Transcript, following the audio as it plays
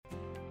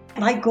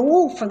My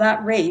goal for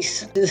that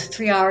race is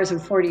 3 hours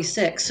and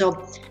 46.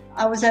 So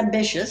I was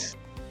ambitious.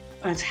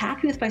 I was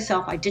happy with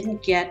myself. I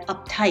didn't get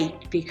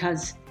uptight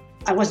because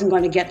I wasn't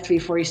going to get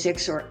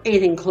 3:46 or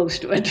anything close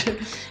to it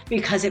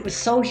because it was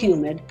so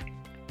humid.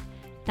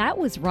 That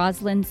was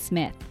Rosalind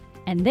Smith,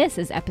 and this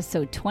is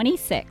episode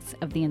 26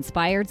 of the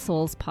Inspired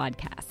Souls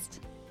podcast.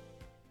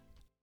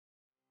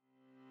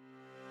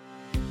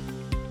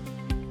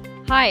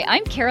 Hi,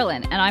 I'm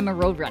Carolyn, and I'm a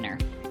road runner.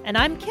 And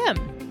I'm Kim,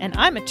 and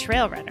I'm a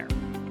trail runner.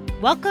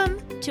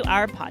 Welcome to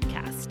our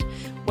podcast,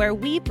 where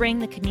we bring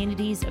the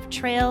communities of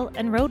trail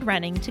and road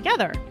running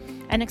together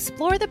and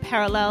explore the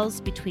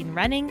parallels between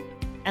running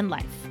and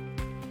life.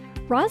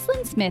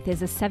 Rosalind Smith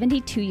is a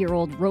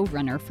 72-year-old road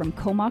runner from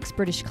Comox,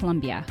 British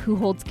Columbia, who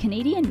holds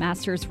Canadian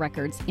Masters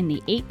records in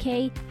the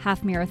 8K,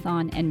 half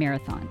marathon, and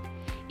marathon.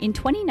 In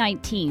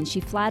 2019, she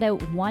flat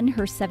out won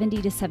her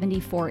 70 to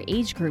 74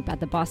 age group at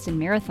the Boston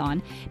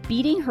Marathon,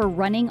 beating her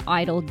running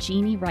idol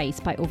Jeannie Rice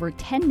by over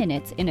 10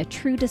 minutes in a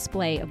true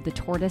display of the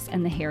tortoise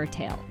and the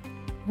hairtail.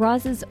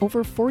 Roz's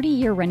over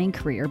 40-year running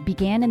career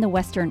began in the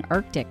Western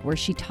Arctic, where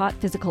she taught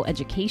physical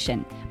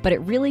education, but it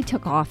really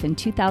took off in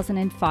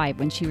 2005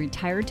 when she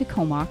retired to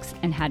Comox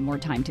and had more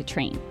time to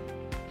train.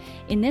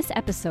 In this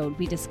episode,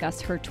 we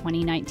discuss her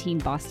 2019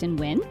 Boston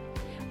win,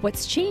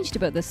 what's changed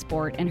about the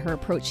sport and her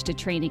approach to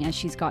training as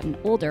she's gotten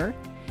older,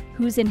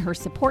 who's in her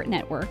support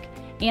network,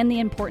 and the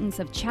importance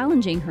of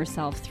challenging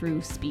herself through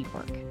speed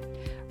work.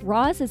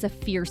 Roz is a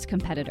fierce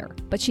competitor,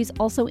 but she's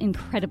also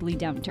incredibly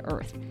down to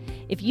earth.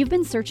 If you've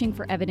been searching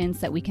for evidence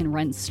that we can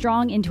run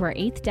strong into our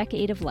 8th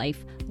decade of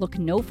life, look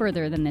no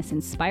further than this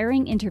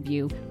inspiring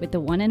interview with the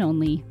one and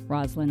only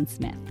Rosalind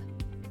Smith.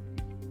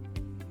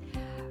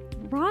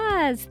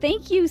 Roz,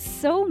 thank you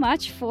so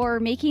much for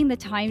making the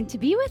time to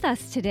be with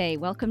us today.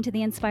 Welcome to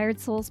the Inspired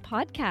Souls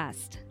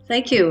podcast.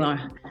 Thank you.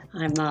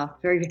 I'm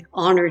very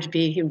honored to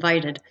be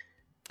invited.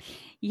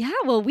 Yeah,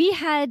 well, we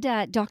had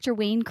Dr.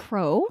 Wayne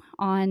Crow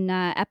on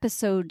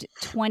episode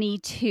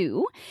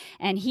 22,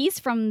 and he's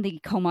from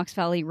the Comox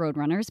Valley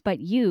Roadrunners, but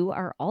you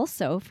are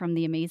also from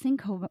the amazing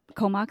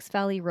Comox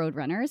Valley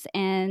Roadrunners,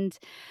 and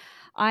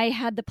I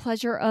had the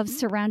pleasure of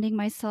surrounding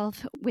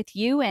myself with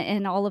you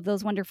and all of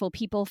those wonderful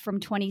people from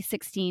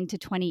 2016 to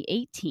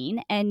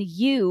 2018, and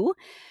you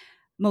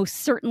most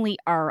certainly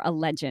are a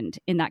legend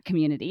in that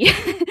community.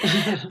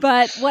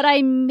 But what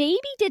I maybe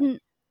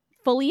didn't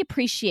fully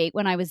appreciate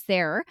when I was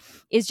there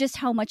is just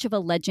how much of a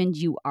legend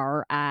you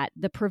are at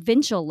the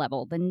provincial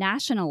level, the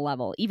national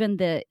level, even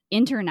the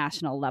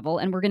international level.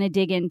 And we're going to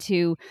dig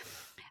into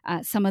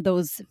some of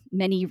those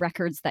many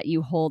records that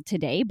you hold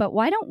today. But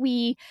why don't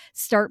we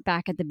start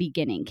back at the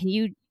beginning? Can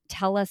you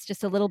tell us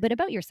just a little bit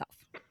about yourself?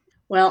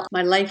 Well,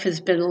 my life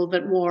has been a little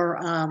bit more,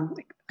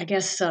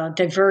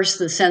 diverse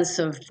in the sense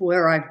of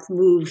where I've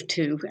moved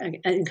to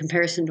in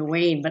comparison to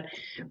Wayne. But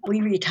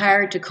we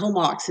retired to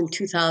Comox in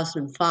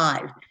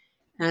 2005.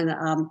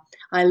 And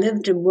I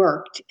lived and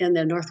worked in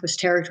the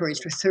Northwest Territories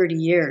for 30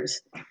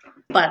 years.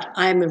 But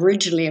I'm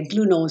originally a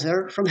Blue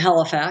Noser from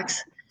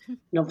Halifax,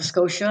 Nova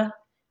Scotia,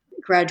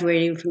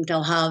 graduating from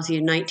Dalhousie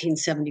in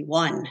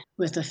 1971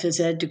 with a phys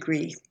ed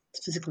degree,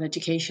 physical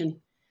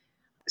education.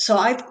 So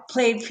I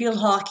played field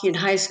hockey in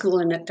high school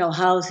and at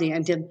Dalhousie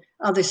and did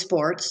other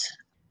sports.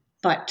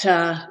 But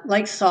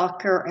like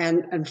soccer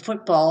and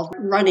football,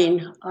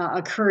 running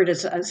occurred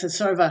as a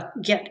sort of a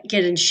get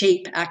in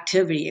shape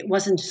activity. It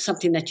wasn't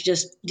something that you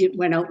just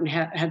went out and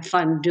had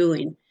fun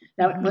doing.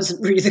 That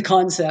wasn't really the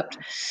concept.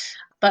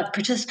 But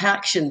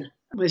participation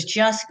was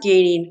just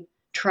gaining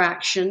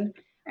traction.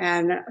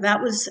 And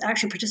that was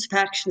actually,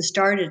 participation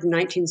started in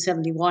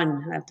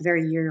 1971, at the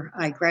very year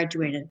I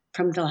graduated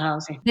from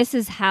Dalhousie. This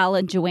is Hal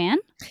and Joanne.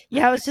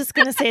 Yeah, I was just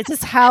going to say, it's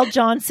just Hal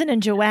Johnson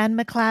and Joanne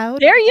McLeod.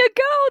 There you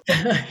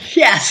go.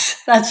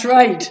 Yes, that's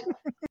right.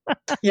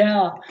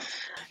 Yeah.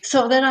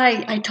 So then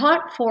I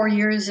taught 4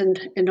 years in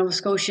Nova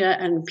Scotia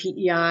and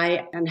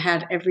PEI and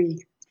had every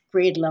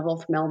grade level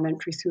from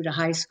elementary through to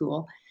high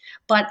school.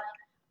 But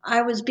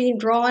I was being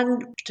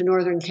drawn to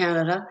Northern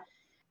Canada.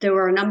 There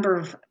were a number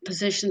of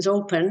positions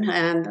open,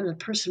 and the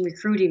person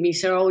recruiting me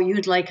said, "Oh,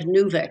 you'd like a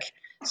Nuvik."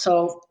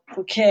 So,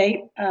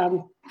 okay.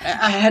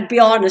 I had to be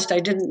honest, I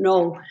didn't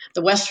know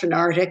the Western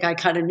Arctic. I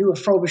kind of knew of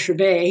Frobisher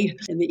Bay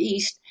in the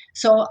east.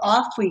 So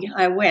off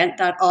I went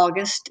that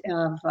August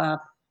of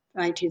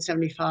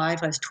 1975.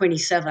 I was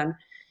 27.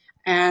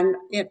 And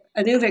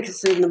Nuvik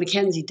is in the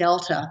Mackenzie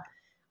Delta,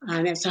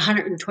 and it's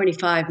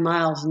 125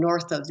 miles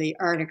north of the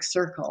Arctic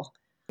Circle.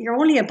 You're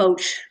only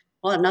about,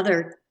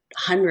 another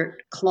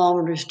 100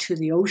 kilometers to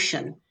the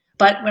ocean.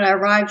 But when I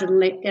arrived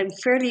in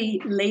fairly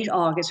late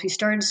August, we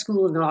started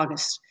school in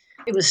August.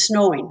 It was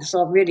snowing,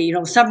 so really,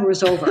 summer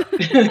was over.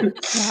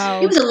 Wow.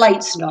 It was a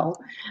light snow,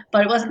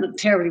 but it wasn't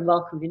terribly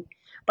welcoming.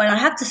 But I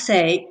have to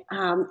say,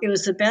 it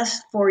was the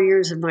best 4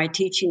 years of my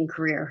teaching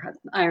career.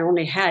 I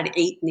only had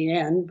 8 in the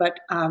end, but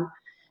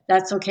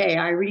that's okay.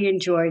 I really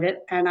enjoyed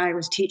it, and I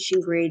was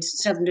teaching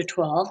grades 7 to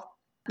 12.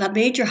 The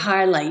major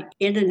highlight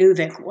in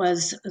Inuvik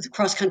was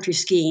cross-country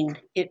skiing.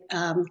 It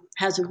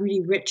has a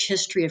really rich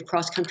history of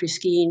cross-country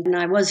skiing, and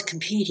I was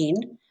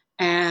competing.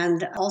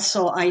 And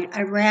also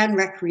I ran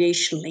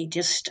recreationally,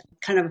 just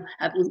kind of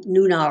at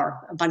noon hour.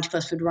 A bunch of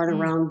us would run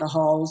around the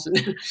halls.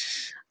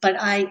 But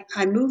I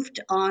moved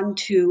on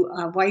to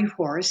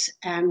Whitehorse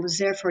and was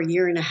there for a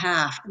year and a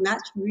half. And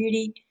that's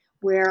really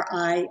where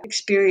I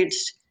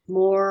experienced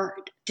more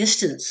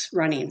distance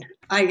running.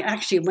 I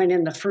actually went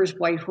in the first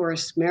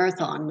Whitehorse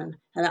Marathon, and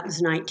that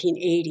was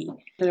 1980.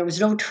 But there was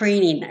no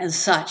training as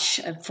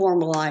such,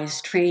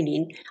 formalized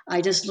training.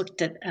 I just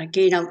looked at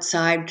getting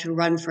outside to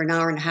run for an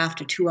hour and a half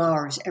to 2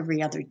 hours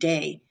every other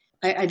day.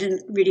 I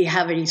didn't really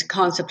have any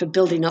concept of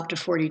building up to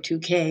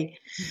 42K.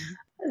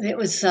 It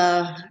was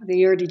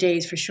the early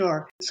days for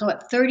sure. So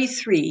at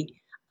 33,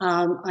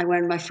 I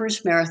went my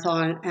first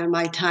marathon, and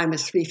my time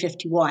was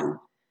 3:51.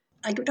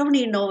 I don't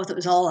even know if it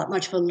was all that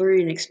much of a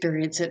learning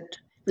experience. It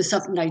was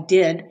something I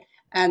did,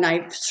 and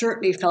I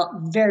certainly felt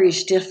very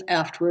stiff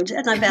afterwards.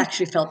 And I've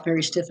actually felt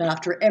very stiff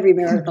after every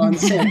marathon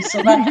since.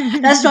 So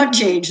that's not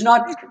changed,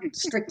 not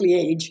strictly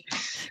age.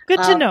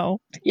 Good to know.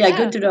 Yeah,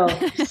 good to know.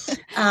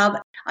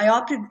 I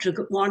opted to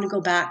want to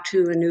go back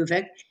to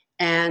Inuvik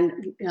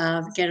and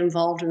get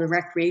involved in the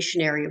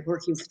recreation area,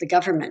 working for the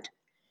government.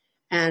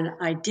 And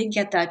I did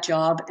get that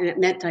job, and it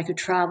meant I could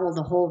travel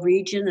the whole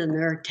region, and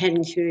there are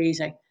 10 communities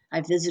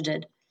I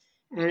visited.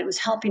 And it was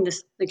helping the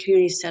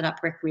community set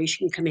up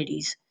recreation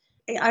committees.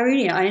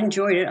 I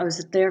enjoyed it. I was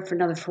there for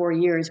another 4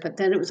 years, but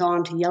then it was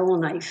on to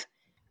Yellowknife.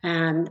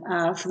 And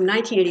from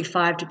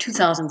 1985 to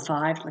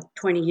 2005, like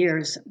 20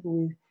 years,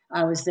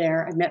 I was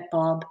there. I met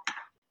Bob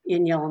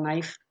in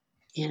Yellowknife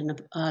in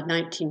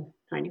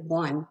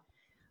 1991.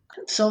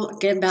 So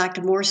getting back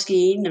to more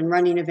skiing and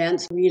running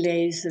events,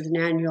 relays, an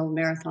annual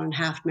marathon,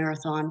 half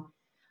marathon.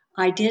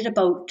 I did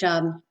about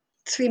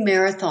 3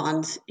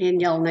 marathons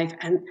in Yellowknife,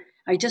 and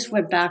I just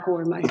went back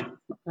over my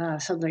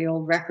some of the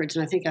old records,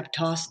 and I think I've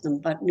tossed them,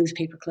 but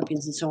newspaper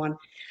clippings and so on.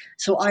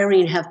 So I don't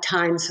even have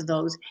times for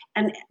those.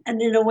 And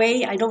in a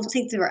way, I don't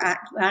think they were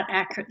that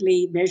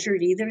accurately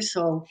measured either,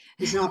 so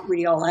it's not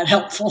really all that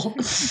helpful.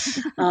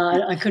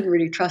 I couldn't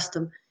really trust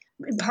them.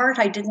 In part,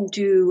 I didn't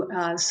do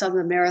some of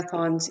the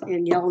marathons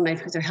in Yellowknife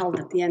because they're held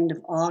at the end of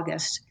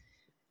August.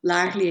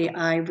 Largely,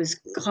 I was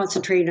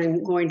concentrating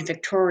on going to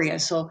Victoria.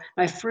 So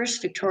my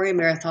first Victoria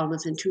Marathon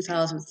was in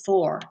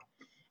 2004.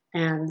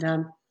 And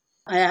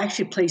I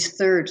actually placed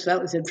third, so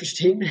that was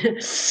interesting.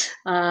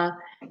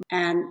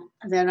 And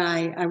then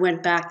I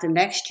went back the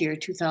next year,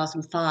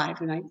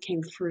 2005, and I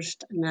came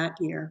first in that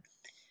year.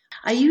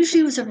 I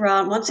usually was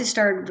around, once I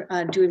started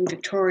doing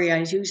Victoria, I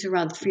was usually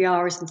around 3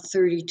 hours and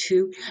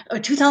 32.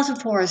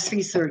 2004 I was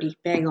 3:30,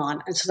 bang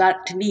on. And so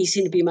that, to me,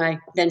 seemed to be my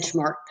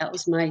benchmark. That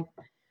was my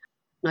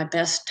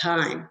best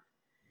time.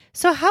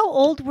 So how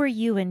old were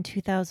you in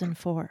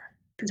 2004?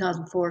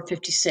 2004,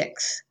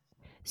 56.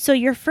 So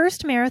your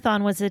first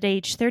marathon was at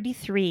age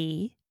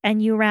 33,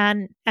 and you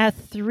ran a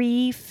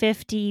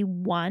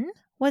 3:51,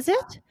 was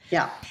it?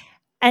 Yeah.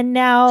 And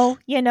now,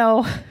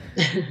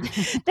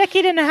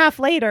 decade and a half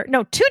later,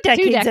 no, 2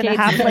 decades and a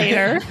half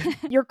later,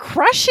 you're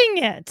crushing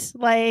it,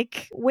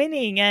 like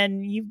winning,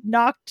 and you've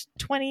knocked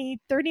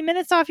 20, 30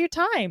 minutes off your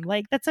time.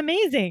 Like, that's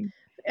amazing.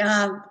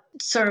 I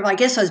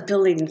guess I was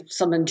building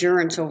some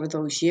endurance over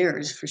those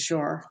years for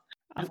sure.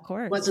 Of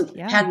course.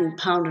 Hadn't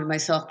pounded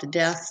myself to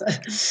death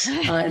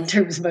in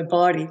terms of my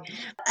body.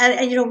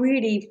 And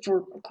really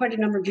for quite a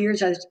number of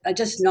years, I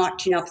just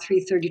notching up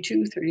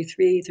 3:32,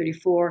 33,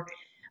 34.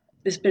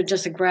 It's been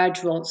just a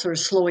gradual sort of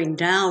slowing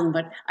down,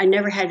 but I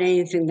never had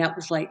anything that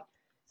was like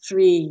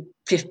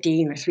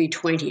 3:15 or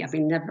 3:20. I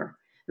mean, never.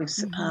 It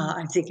was,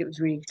 I think it was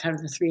really kind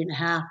of the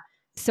 3.5.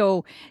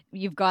 So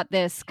you've got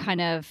this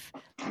kind of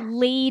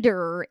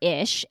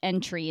later-ish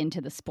entry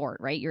into the sport,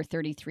 right? You're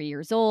 33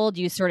 years old.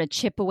 You sort of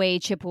chip away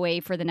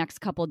for the next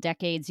couple of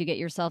decades. You get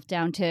yourself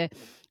down to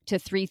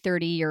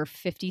 3:30. You're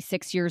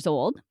 56 years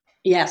old.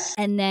 Yes.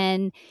 And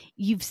then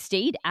you've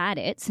stayed at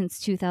it since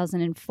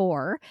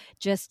 2004,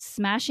 just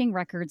smashing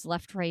records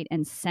left, right,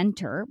 and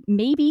center,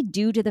 maybe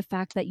due to the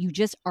fact that you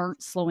just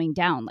aren't slowing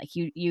down. Like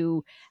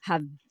you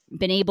have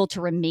been able to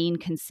remain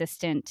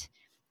consistent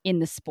in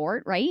the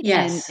sport, right?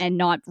 Yes. And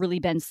not really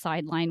been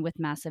sidelined with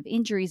massive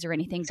injuries or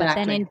anything.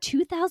 Exactly. But then in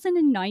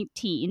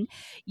 2019,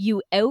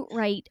 you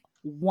outright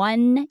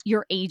won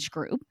your age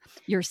group,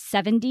 your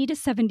 70 to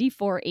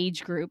 74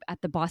 age group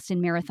at the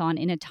Boston Marathon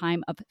in a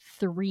time of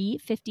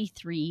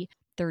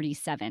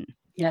 3:53:37.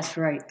 Yes,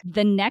 right.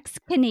 The next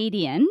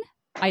Canadian,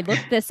 I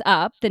looked this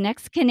up, the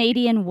next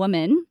Canadian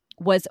woman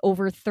was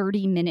over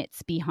 30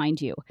 minutes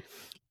behind you.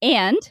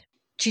 And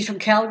she's from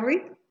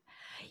Calgary?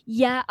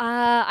 Yeah,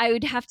 I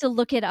would have to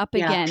look it up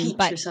again. Peach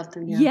but or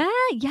something. Yeah.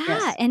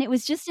 Yes. And it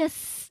was just a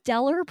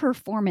stellar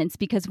performance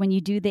because when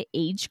you do the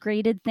age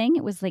graded thing,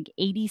 it was like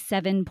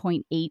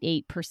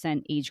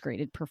 87.88% age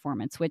graded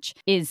performance, which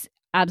is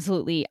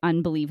absolutely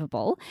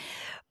unbelievable.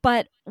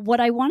 But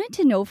what I wanted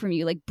to know from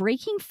you, like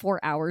breaking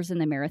 4 hours in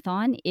the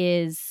marathon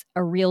is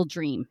a real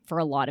dream for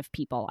a lot of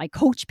people. I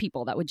coach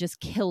people that would just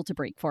kill to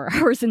break 4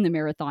 hours in the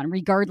marathon,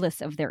 regardless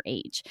of their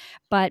age.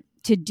 But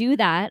to do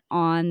that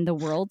on the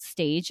world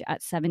stage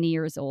at 70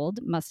 years old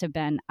must have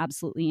been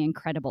absolutely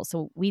incredible.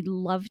 So we'd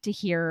love to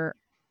hear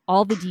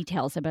all the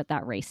details about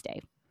that race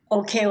day.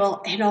 Okay,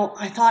 well,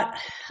 I thought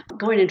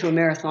going into a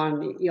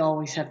marathon, you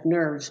always have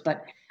nerves,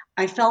 but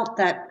I felt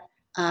that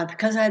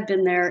because I had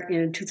been there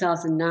in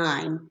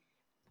 2009,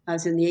 I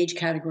was in the age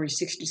category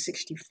 60 to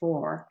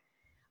 64.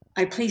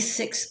 I placed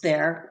sixth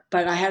there,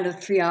 but I had a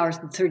 3 hours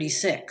and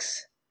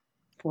 36,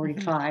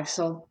 45.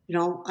 So,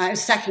 I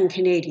was second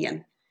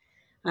Canadian.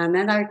 And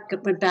then I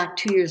went back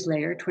 2 years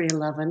later,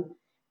 2011,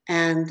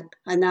 and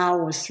I now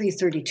was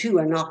 3:32.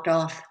 I knocked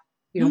off,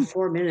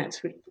 4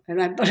 minutes.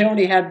 But I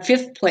only had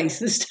fifth place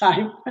this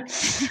time.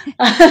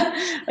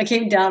 I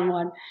came down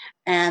one,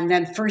 and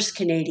then first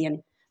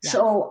Canadian. Yeah.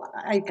 So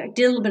I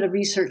did a little bit of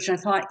research, and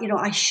I thought,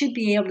 I should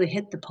be able to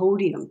hit the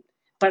podium.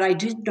 But I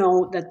did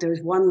know that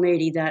there's one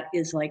lady that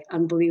is like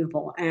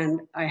unbelievable,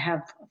 and I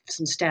have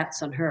some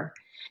stats on her,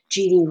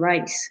 Jeannie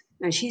Rice.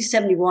 And she's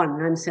 71,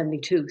 and I'm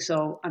 72.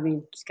 So, I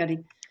mean,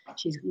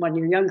 she's 1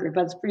 year younger,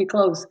 but it's pretty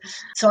close.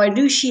 So I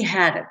knew she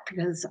had it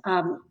because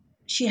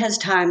she has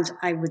times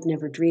I would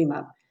never dream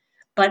of.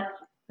 But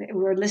we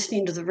were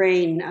listening to the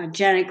rain.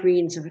 Janet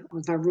Green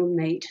was my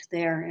roommate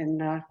there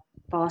in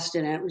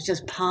Boston, and it was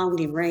just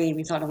pounding rain.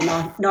 We thought,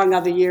 not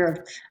another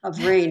year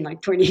of rain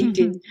like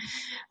 2018.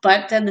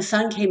 But then the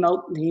sun came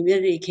out and the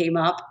humidity came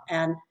up.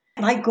 And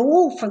my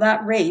goal for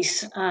that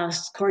race,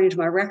 according to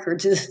my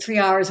records, is 3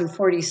 hours and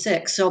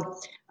 46. So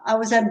I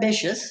was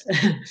ambitious.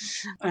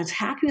 I was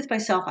happy with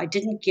myself. I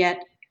didn't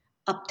get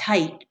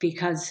uptight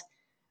because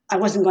I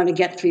wasn't going to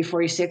get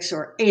 3:46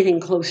 or anything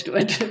close to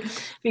it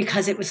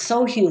because it was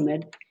so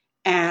humid.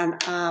 And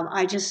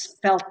I just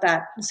felt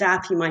that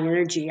zapping my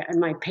energy and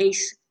my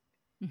pace.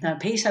 The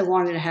pace I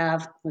wanted to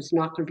have was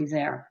not going to be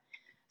there.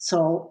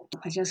 So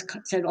I just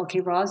said, okay,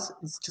 Roz,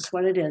 it's just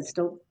what it is.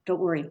 Don't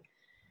worry.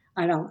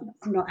 I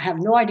have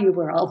no idea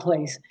where I'll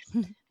place.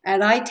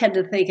 And I tend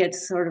to think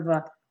it's sort of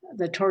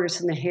the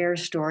tortoise and the hare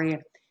story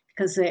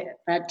because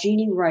that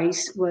Jeannie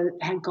Rice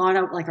had gone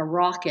out like a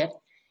rocket,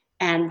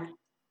 and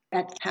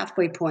at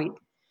halfway point,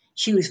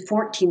 she was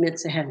 14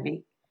 minutes ahead of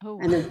me. Oh.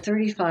 And then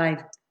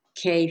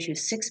 35K, she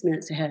was 6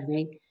 minutes ahead of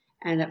me.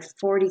 And at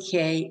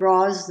 40K,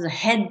 Roz was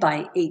ahead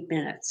by 8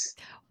 minutes.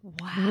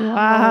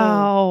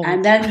 Wow.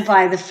 And then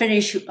by the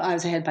finish, I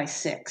was ahead by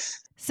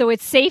 6. So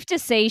it's safe to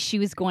say she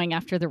was going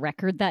after the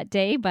record that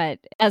day, but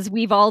as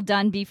we've all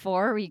done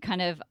before, we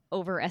kind of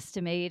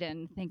overestimate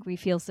and think we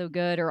feel so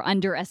good, or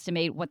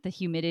underestimate what the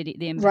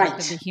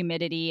impact of the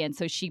humidity, and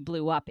so she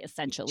blew up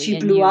essentially. She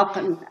blew up,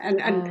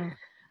 and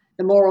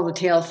the moral of the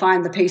tale: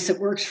 find the pace that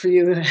works for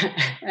you,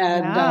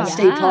 and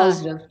stay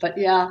positive. But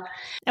yeah.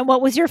 And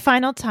what was your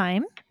final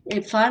time?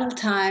 The final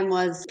time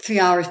was 3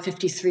 hours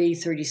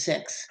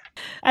 53:36.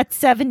 At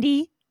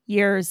 70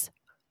 years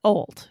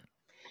old.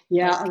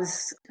 Yeah, I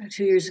was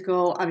 2 years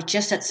ago. I was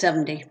just at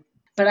 70,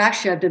 but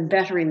actually I've been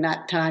bettering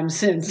that time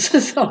since.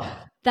 So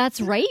that's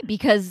right,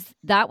 because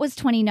that was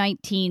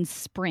 2019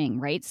 spring,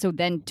 right? So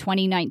then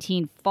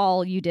 2019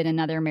 fall, you did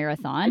another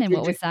marathon, and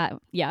what was that?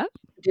 Yeah,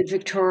 I did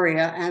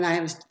Victoria, and I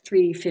was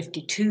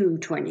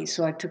 3:52:20,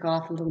 so I took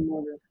off a little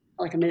more than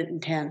like a minute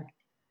and 10.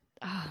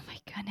 Oh my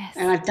goodness!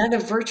 And I've done a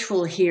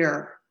virtual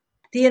here.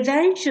 The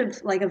advantage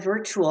of like a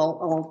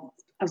virtual,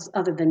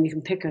 other than you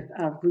can pick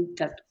a route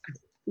that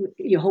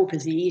you hope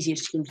is the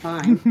easiest you can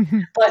find.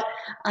 But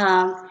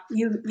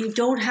you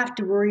don't have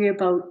to worry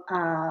about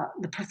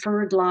the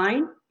preferred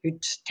line. You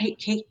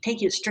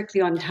take it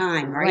strictly on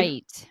time,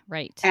 right?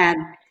 Right. And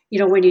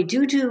when you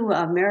do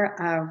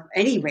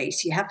any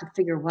race, you have to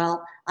figure,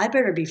 well, I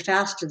better be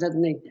faster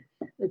than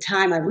the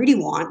time I really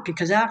want,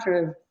 because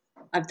after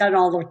I've done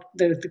all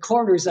the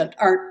corners that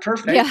aren't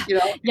perfect,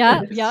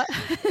 Yeah.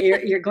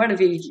 you're going to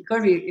be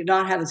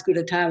not have as good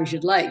a time as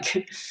you'd like.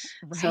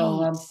 Right.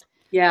 So.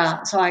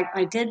 So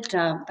I did,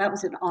 that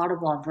was an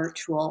Ottawa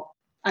virtual.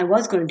 I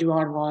was going to do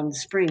Ottawa in the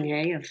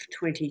spring, of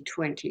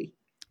 2020.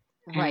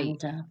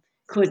 Right. And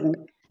couldn't.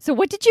 So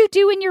what did you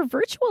do in your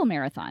virtual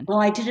marathon? Well,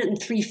 I did it in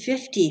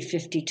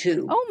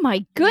 3:50:52. Oh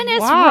my goodness,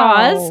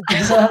 wow.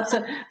 Roz. So that's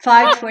a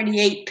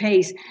 5:28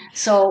 pace.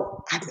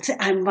 So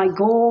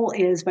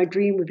my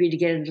dream would be to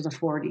get into the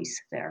 40s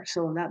there.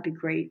 So that'd be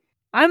great.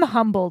 I'm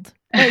humbled.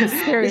 Like,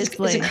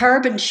 seriously. It's a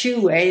carbon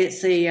shoe,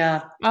 It's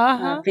a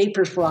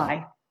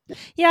Vaporfly.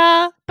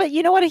 Yeah, but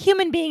you know what? A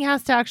human being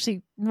has to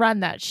actually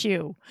run that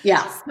shoe.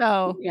 Yeah.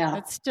 So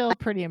it's still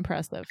pretty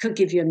impressive. Could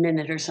give you a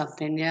minute or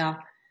something, yeah.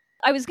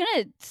 I was going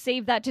to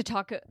save that to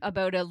talk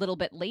about a little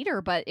bit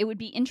later, but it would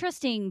be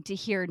interesting to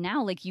hear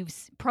now, like you've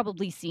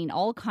probably seen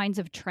all kinds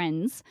of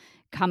trends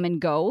come and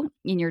go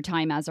in your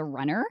time as a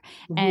runner.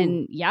 Mm-hmm.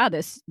 And yeah,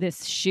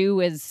 this shoe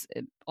is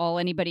all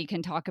anybody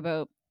can talk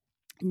about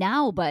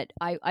now, but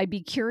I'd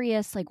be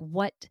curious, like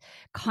what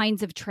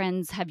kinds of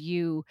trends have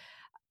you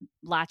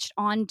latched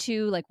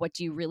onto? Like, what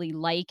do you really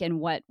like, and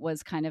what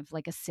was kind of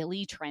like a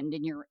silly trend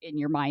in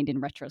your mind in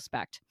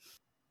retrospect?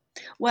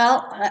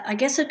 Well, I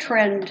guess a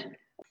trend,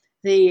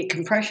 the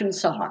compression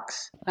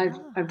socks.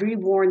 I've really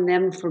worn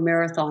them for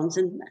marathons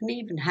and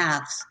even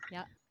halves.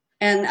 Yeah.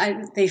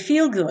 And they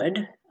feel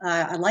good.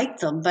 I like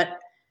them, but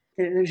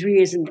there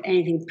really isn't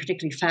anything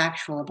particularly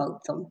factual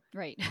about them.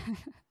 Right.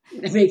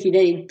 Making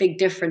any big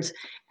difference.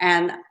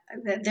 And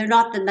they're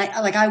not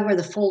like I wear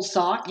the full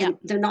sock, and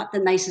they're not the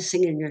nicest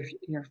thing in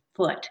your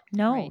foot.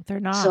 No, they're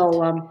not.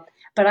 So,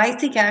 but I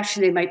think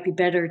actually they might be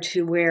better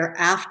to wear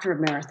after a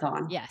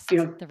marathon. Yes,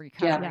 the recovery.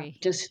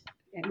 Yeah, just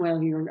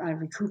while you're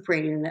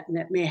recuperating, and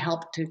that may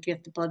help to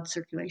get the blood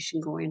circulation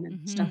going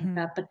and stuff like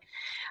that. But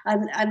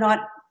I'm not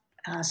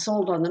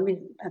sold on them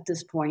at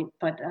this point,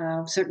 but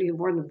certainly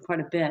worn them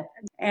quite a bit.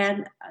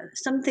 And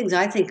some things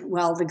I think,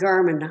 well, the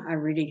Garmin I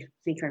really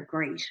think are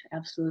great.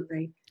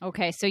 Absolutely.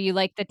 Okay, so you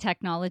like the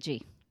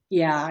technology.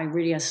 Yeah, I'm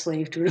really a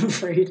slave to it, I'm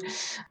afraid.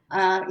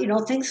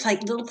 Little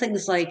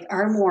things like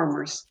arm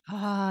warmers.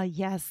 Ah,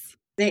 yes.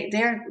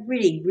 They're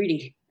really,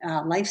 really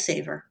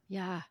lifesaver.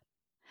 Yeah.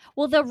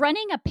 Well, the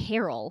running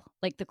apparel,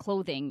 like the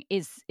clothing,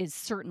 is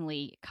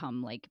certainly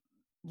come like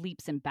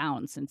leaps and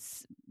bounds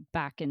since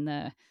back in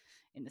the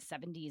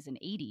 70s and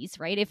 80s,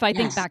 right? If I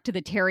think back to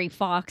the Terry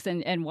Fox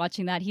and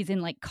watching that, he's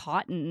in like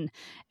cotton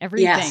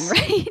everything,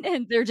 right?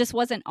 And there just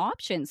wasn't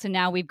options. So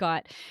now we've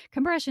got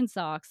compression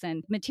socks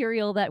and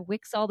material that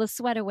wicks all the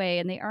sweat away,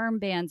 and the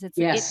armbands. It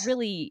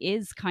really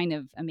is kind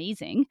of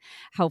amazing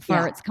how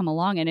far it's come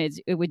along. And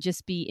it would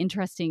just be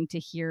interesting to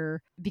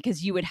hear,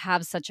 because you would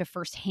have such a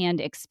firsthand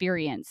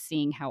experience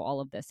seeing how all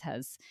of this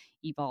has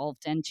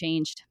evolved and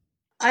changed.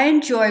 I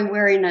enjoy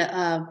wearing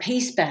a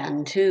pace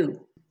band too.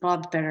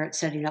 Bob's better at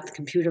setting up the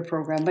computer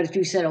program, but if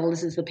you said, "Oh,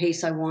 this is the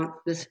pace I want,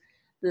 this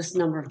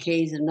number of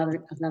Ks, and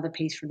another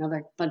pace for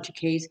another bunch of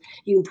Ks,"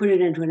 you can put it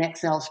into an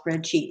Excel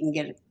spreadsheet and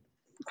get it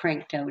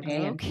cranked out.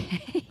 Hey,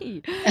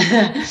 okay.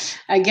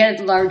 I get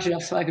it large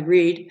enough so I could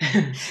read.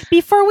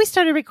 Before we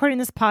started recording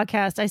this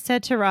podcast, I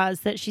said to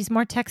Roz that she's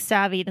more tech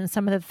savvy than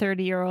some of the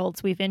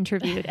 30-year-olds we've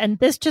interviewed, and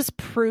this just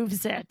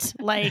proves it.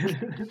 Like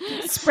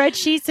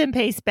spreadsheets and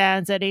pace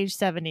bands at age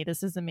 70.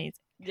 This is amazing.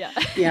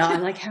 Yeah, I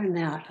like having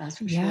that. That's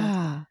for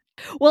sure.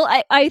 Well,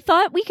 I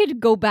thought we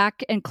could go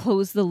back and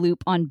close the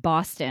loop on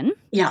Boston.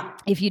 Yeah.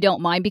 If you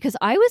don't mind, because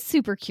I was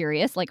super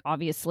curious. Like,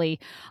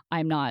 obviously,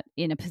 I'm not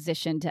in a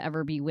position to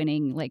ever be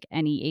winning like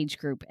any age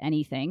group,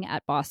 anything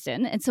at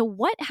Boston. And so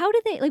what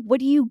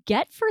do you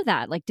get for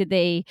that? Like, did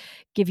they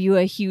give you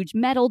a huge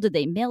medal? Did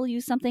they mail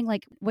you something?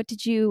 Like, what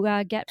did you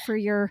get for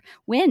your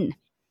win?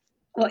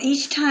 Well,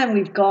 each time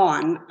we've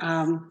gone,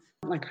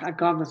 I've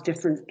gone with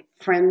different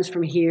friends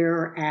from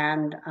here,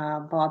 and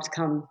Bob's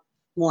come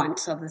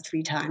once of the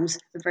 3 times,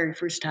 the very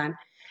first time.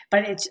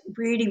 But it's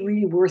really,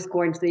 really worth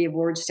going to the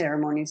awards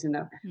ceremonies in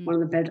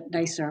one of the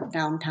nicer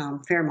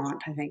downtown,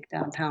 Fairmont, I think,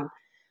 downtown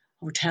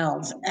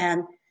hotels.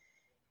 And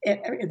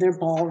in their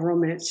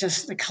ballroom, and it's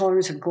just, the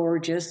colors are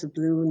gorgeous, the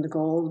blue and the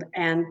gold,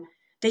 and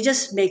they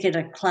just make it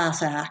a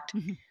class act.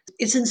 Mm-hmm.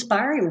 It's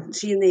inspiring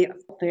seeing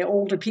the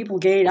older people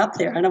getting up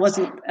there. And I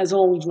wasn't as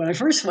old when I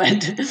first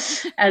went.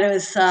 And it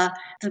was,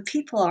 the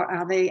people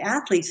the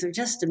athletes are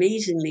just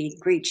amazingly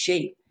great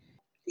shape.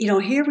 You know,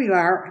 here we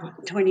are,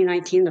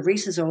 2019, the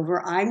race is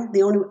over. I'm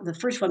the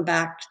first one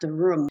back to the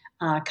room.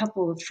 A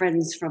couple of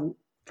friends from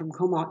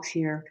Comox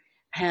here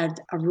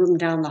had a room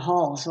down the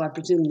hall, so I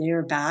presume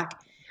they're back.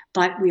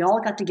 But we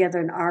all got together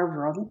in our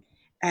room,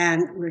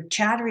 and we're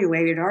chattering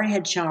away. We'd already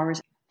had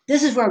showers.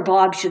 This is where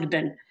Bob should have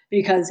been,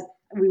 because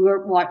we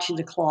weren't watching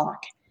the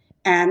clock.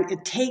 And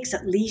it takes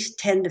at least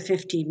 10 to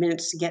 15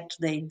 minutes to get to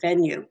the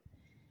venue.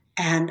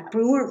 And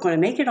we weren't going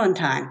to make it on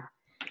time.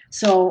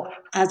 So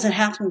as it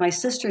happened, my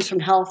sisters from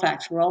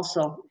Halifax were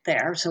also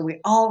there. So we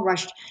all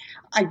rushed.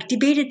 I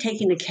debated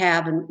taking a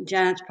cab, and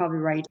Janet's probably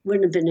right.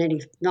 Wouldn't have been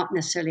not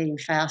necessarily any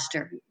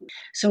faster.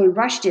 So we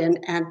rushed in,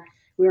 and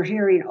we were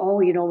hearing,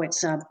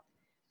 it's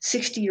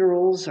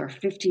 60-year-olds or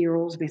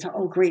 50-year-olds. We thought,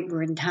 oh, great,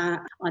 we're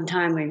on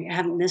time. We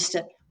haven't missed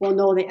it. Well,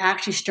 no, they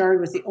actually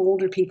started with the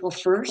older people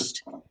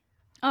first.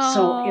 Oh,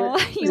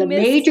 so it was a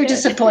major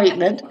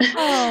disappointment.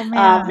 Oh,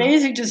 man.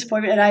 Amazing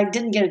disappointment. And I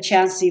didn't get a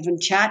chance to even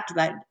chat to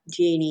that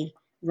Janie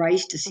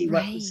Rice to see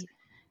what was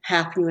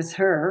happening with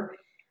her.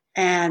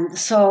 And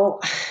so,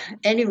 at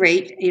any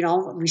rate,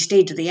 we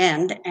stayed to the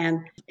end. And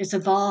it's a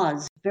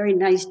vase, very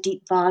nice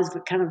deep vase,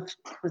 but kind of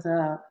with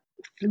a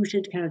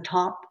fluted kind of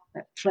top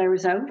that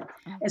flares out.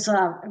 It's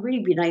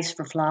really be nice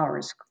for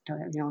flowers,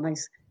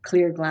 nice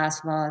clear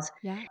glass vase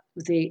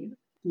with the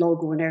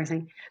logo and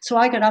everything. So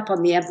I got up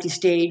on the empty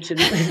stage, and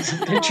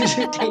some pictures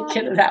were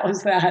taken, and that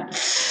was that.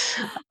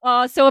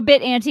 So a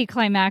bit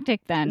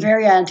anticlimactic then.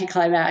 Very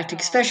anticlimactic,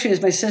 especially as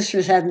my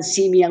sisters hadn't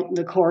seen me out in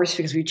the course,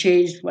 because we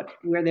changed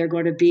where they're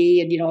going to be,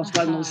 and it's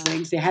one of those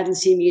things. They hadn't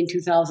seen me in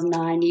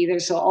 2009 either.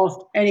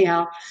 So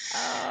anyhow,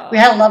 we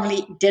had a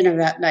lovely dinner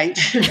that night.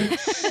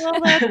 Well,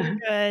 that's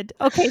good.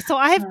 Okay, so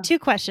I have 2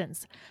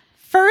 questions.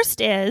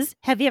 first is,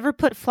 have you ever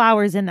put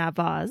flowers in that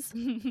vase?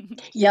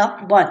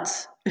 Yeah,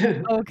 once.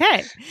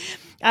 Okay.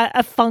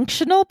 A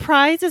functional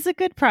prize is a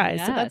good prize.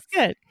 So that's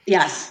good.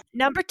 Yes.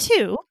 Number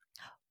 2,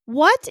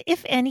 what,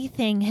 if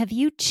anything, have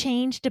you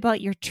changed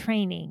about your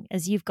training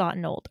as you've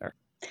gotten older?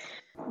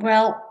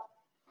 Well,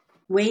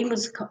 Wayne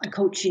was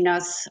coaching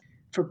us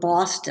for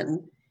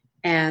Boston,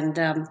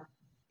 and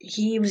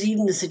he was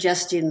even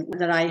suggesting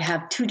that I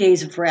have 2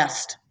 days of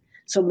rest.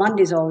 So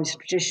Monday's always a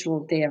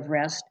traditional day of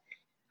rest.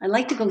 I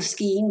like to go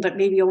skiing, but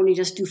maybe only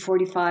just do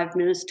 45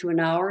 minutes to an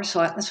hour. So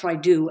that's what I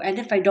do. And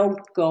if I don't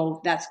go,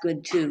 that's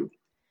good too.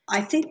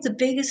 I think the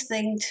biggest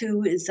thing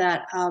too is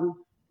that,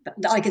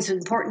 like, it's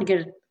important to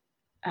get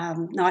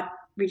not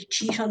really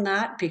cheat on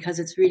that, because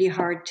it's really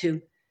hard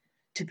to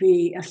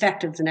be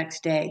effective the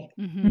next day.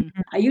 Mm-hmm.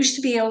 I used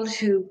to be able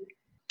to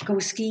go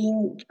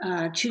skiing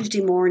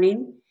Tuesday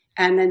morning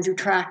and then do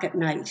track at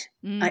night.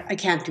 I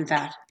can't do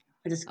that.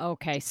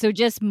 Okay, so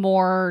just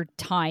more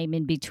time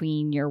in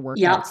between your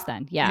workouts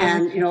then. Yeah.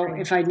 And,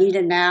 if I need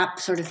a nap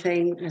sort of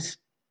thing, just,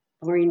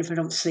 or even if I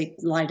don't sleep,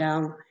 lie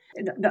down.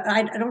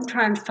 I don't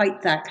try and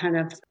fight that kind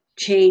of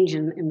change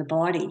in the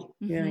body,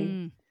 really.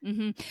 Mm-hmm.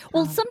 Mm-hmm.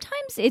 Well,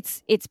 sometimes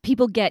it's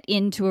people get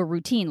into a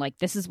routine, like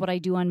this is what I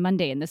do on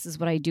Monday and this is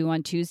what I do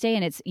on Tuesday,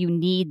 and you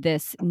need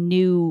this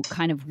new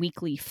kind of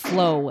weekly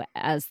flow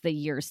as the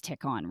years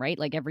tick on, right?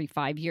 Like every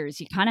 5 years,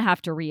 you kind of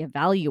have to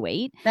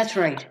reevaluate. That's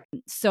right.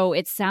 So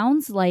it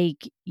sounds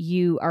like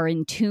you are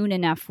in tune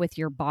enough with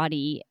your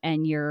body,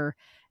 and you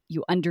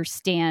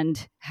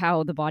understand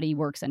how the body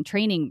works and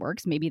training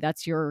works. Maybe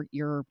that's your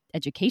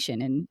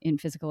education in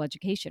physical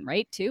education,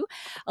 right? Too,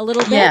 a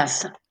little bit.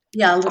 Yes.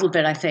 Yeah, a little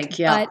bit, I think.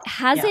 Yeah. But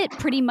has it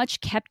pretty much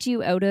kept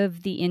you out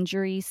of the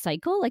injury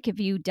cycle? Like,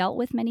 have you dealt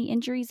with many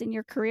injuries in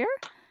your career?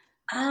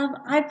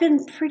 I've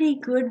been pretty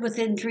good with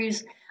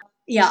injuries.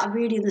 Yeah,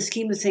 really, in the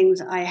scheme of things,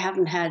 I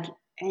haven't had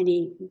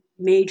any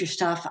major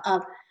stuff.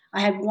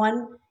 I had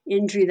one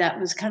injury that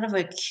was kind of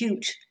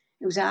acute.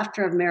 It was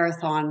after a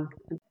marathon.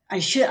 I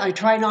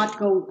try not to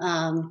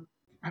go,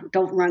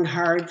 don't run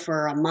hard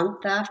for a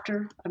month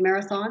after a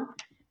marathon.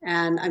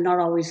 And I'm not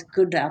always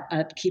good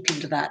at keeping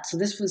to that. So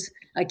this was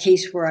a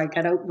case where I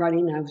got out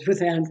running. I was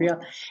with Andrea,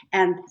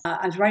 and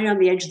I was running on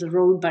the edge of the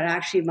road, but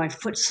actually my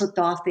foot slipped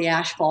off the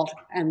asphalt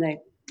and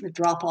the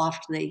drop off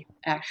to the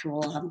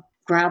actual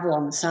gravel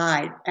on the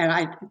side.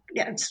 And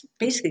it's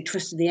basically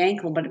twisted the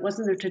ankle, but it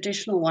wasn't a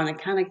traditional one. It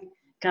kind of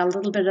got a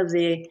little bit of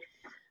the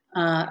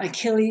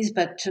Achilles,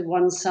 but to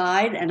one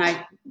side. And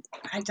I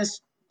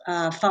just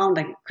found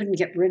I couldn't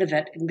get rid of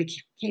it, and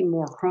became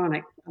more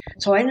chronic.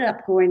 So I ended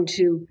up going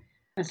to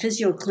a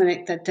physio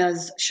clinic that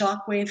does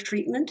shockwave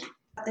treatment.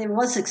 It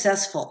was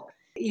successful.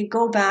 You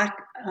go back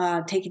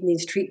taking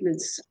these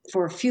treatments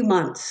for a few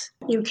months.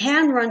 You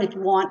can run if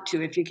you want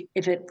to,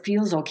 if it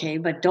feels okay,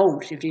 but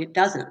don't if it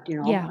doesn't,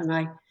 Yeah.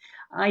 And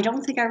I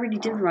don't think I really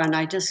did run.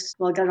 I just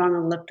got on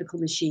an elliptical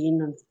machine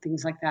and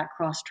things like that,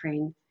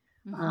 cross-train.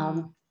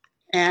 Mm-hmm.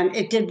 And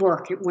it did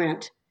work. It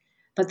went.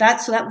 But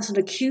that was an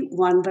acute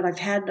one, but I've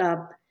had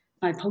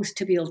my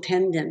post-tibial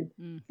tendon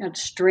got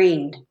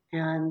strained,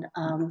 and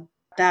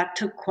that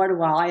took quite a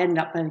while. I ended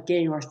up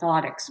getting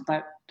orthotics,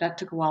 but that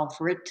took a while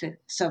for it to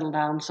settle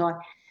down. So,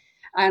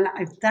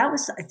 that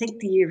was, I think,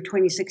 the year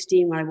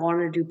 2016 when I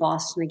wanted to do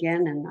Boston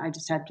again, and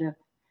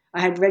I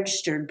had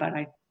registered, but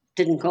I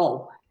didn't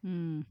go.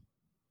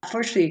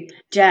 Fortunately,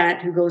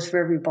 Janet, who goes for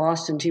every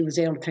Boston, she was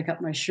able to pick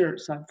up my shirt,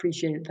 so I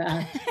appreciated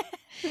that.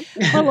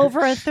 Well, over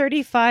a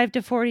 35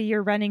 to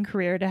 40-year running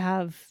career, to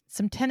have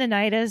some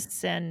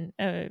tendonitis and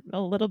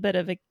a little bit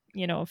of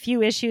a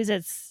few issues,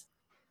 it's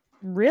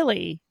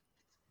really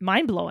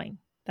mind-blowing.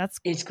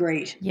 It's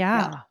great.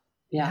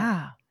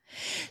 Yeah.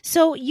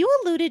 So you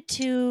alluded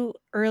to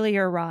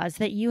earlier, Roz,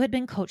 that you had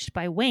been coached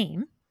by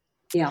Wayne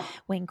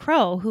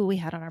Crow, who we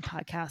had on our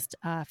podcast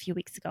a few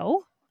weeks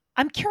ago.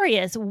 I'm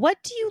curious, what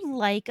do you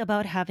like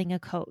about having a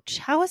coach?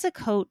 How has a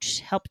coach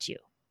helped you?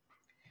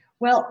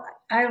 Well,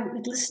 I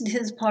listened to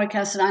his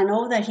podcast, and I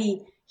know that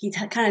he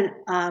kind of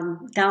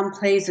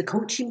downplays the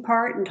coaching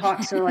part and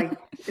talks to like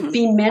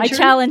being mentored. I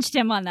challenged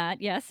him on that.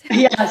 Yes.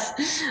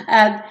 Yes,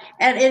 and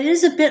it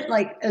is a bit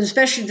like,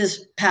 especially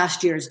this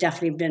past year, has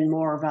definitely been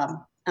more of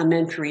a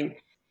mentoring.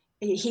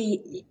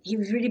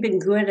 He's really been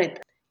good at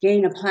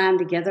getting a plan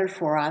together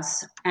for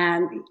us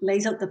and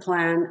lays out the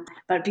plan.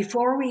 But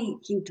before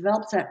he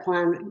develops that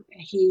plan,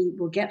 he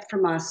will get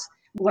from us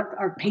what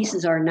our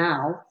paces are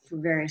now for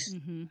various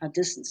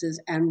distances,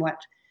 and what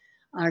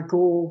our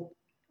goal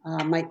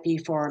might be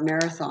for a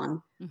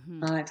marathon,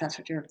 if that's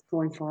what you're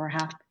going for, or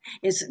half.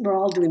 We're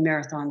all doing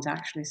marathons,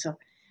 actually, so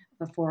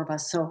the four of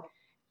us. So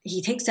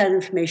he takes that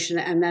information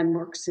and then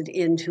works it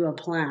into a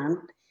plan.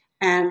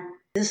 And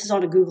this is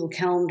on a Google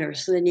Calendar,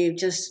 so then you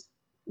just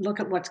look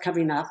at what's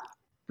coming up,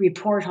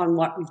 report on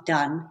what we've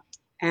done,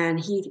 and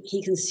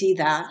he can see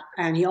that.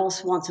 And he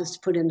also wants us to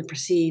put in the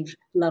perceived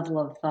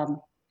level of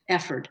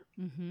effort.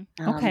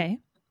 Okay.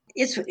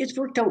 It's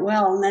worked out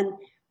well. And then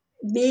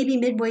maybe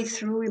midway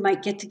through we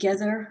might get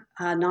together,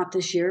 not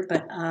this year,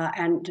 but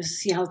and just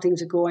see how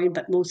things are going.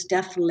 But most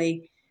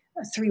definitely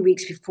 3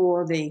 weeks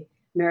before the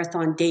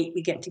marathon date,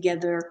 we get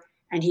together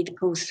and he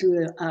goes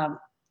through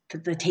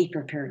the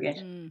taper period.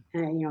 And,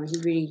 he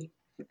really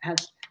has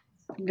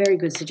very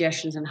good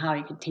suggestions on how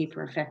you can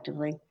taper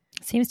effectively.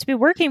 Seems to be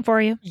working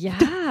for you.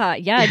 Yeah,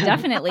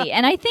 definitely.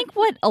 And I think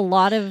what a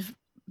lot of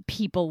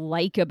people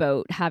like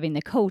about having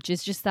the coach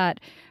is just that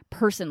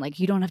person. Like,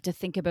 you don't have to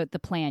think about the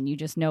plan. You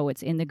just know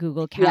it's in the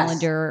Google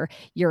Calendar.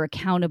 Yes. You're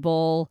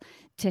accountable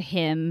to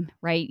him,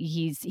 right?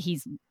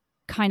 He's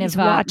kind of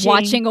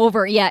watching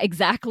over. Yeah,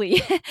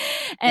 exactly.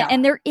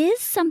 And there is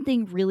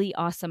something really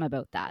awesome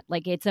about that.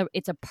 Like, it's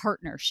a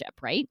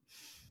partnership, right?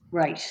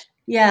 Right.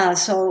 Yeah.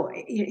 So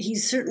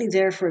he's certainly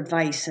there for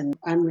advice, and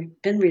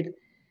I've been,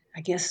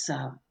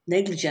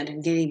 negligent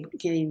in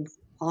getting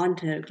on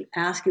to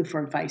asking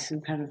for advice,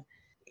 and kind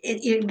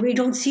of we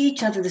don't see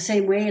each other the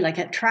same way, like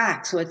at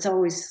track. So it's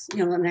always,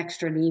 an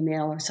extra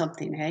email or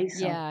something. Hey.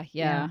 So,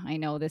 yeah. I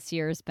know this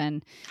year has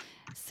been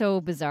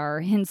so bizarre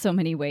in so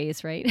many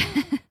ways, right?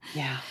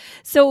 Yeah.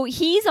 So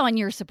he's on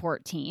your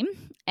support team,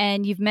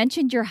 and you've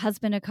mentioned your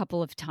husband a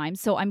couple of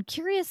times. So I'm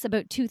curious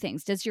about two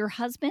things. Does your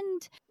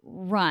husband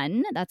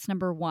run? That's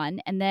number one.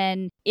 And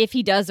then if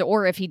he does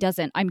or if he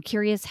doesn't, I'm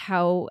curious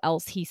how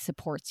else he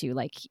supports you.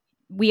 Like,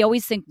 we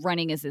always think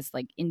running is this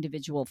like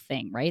individual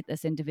thing, right?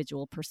 This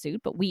individual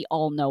pursuit, but we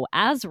all know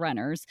as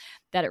runners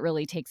that it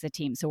really takes a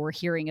team. So we're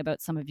hearing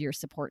about some of your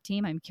support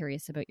team. I'm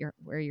curious about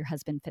where your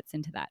husband fits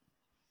into that.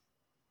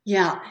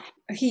 Yeah,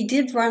 he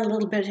did run a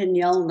little bit in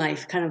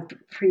Yellowknife, kind of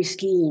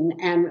pre-skiing,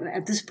 and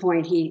at this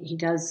point he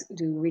does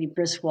do really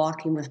brisk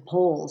walking with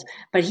poles.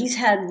 But he's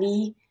had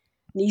knee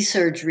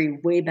surgery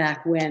way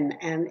back when,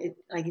 and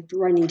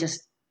running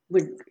just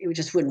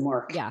wouldn't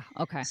work. Yeah,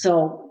 okay.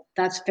 So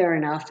that's fair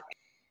enough.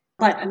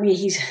 But I mean,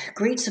 he's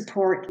great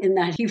support in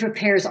that he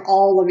prepares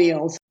all the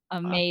meals.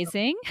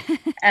 Amazing.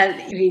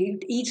 And he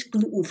eats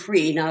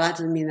gluten-free. Now that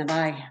doesn't mean that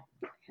I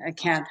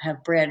can't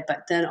have bread,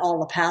 but then all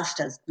the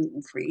pasta is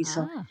gluten-free.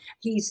 So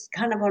he's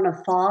kind of on a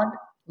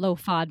low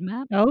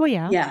FODMAP. Oh,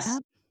 yeah. Yes.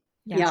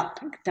 Yeah,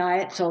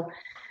 diet. So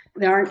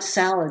there aren't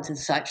salads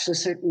as such. So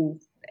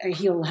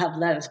he'll have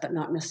lettuce, but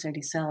not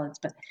necessarily salads.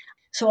 But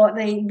so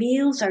the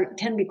meals tend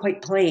to be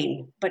quite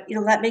plain, but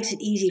that makes it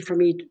easy for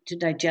me to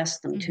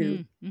digest them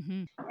too.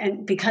 Mm-hmm.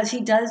 And because he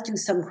does do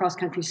some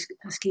cross-country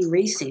ski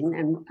racing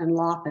and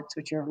loppets,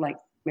 which are like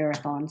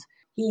marathons,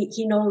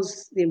 he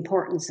knows the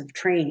importance of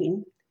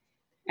training.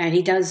 And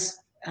he does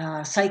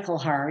cycle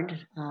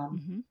hard,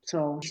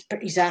 so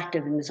he's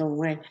active in his own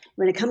way.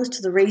 When it comes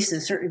to the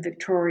races, certainly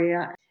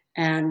Victoria,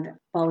 and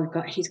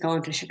he's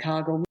gone to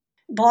Chicago.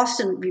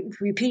 Boston,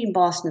 repeating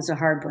Boston is a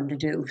hard one to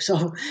do.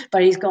 So,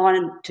 but he's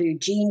gone to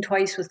Eugene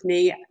twice with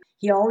me.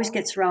 He always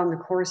gets around the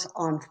course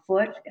on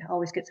foot.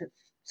 Always gets it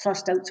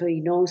sussed out so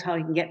he knows how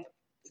he can get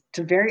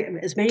to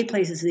as many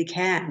places as he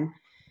can.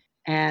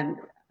 And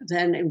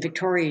then in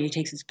Victoria, he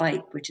takes his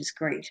bike, which is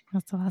great.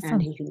 That's awesome.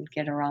 And he can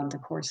get around the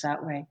course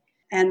that way.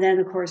 And then,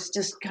 of course,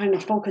 just kind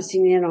of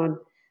focusing in on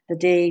the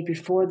day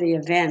before the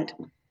event,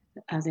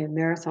 the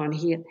marathon,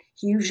 he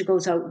usually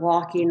goes out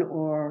walking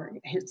or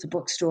hits the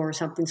bookstore or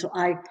something. So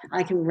I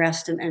can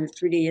rest and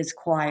it really is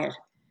quiet.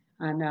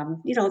 And,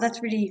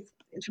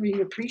 it's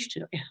really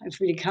appreciative.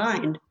 It's really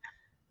kind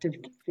to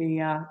be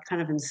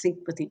kind of in sync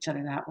with each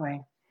other that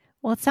way.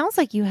 Well, it sounds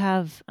like you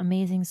have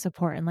amazing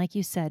support. And like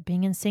you said,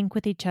 being in sync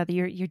with each other,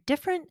 you're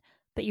different,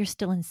 but you're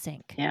still in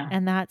sync. Yeah.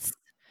 And that's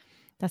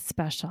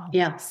special.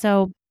 Yeah.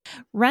 So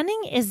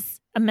running is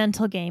a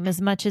mental game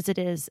as much as it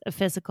is a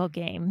physical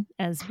game,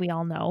 as we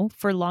all know,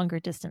 for longer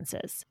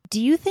distances.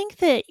 Do you think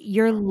that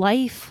your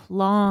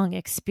lifelong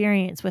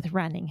experience with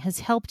running has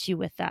helped you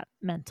with that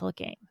mental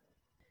game?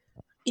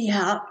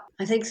 Yeah,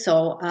 I think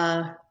so.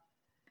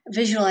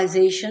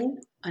 Visualization.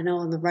 I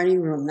know in the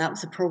running room, that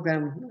was a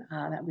program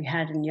that we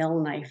had in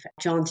Yellowknife.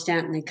 John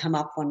Stanton had come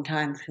up one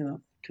time to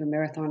a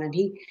marathon, and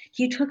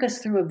he took us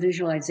through a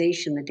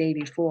visualization the day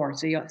before.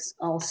 So you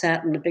all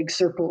sat in a big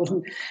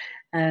circle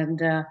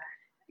and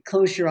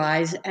close your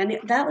eyes. And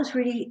that was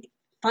really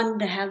fun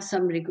to have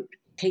somebody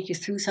take you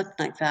through something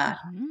like that.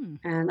 Mm-hmm.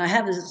 And I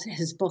have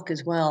his book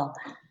as well.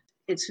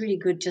 It's really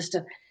good just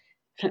to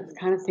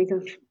kind of think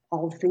of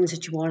all the things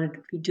that you want to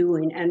be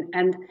doing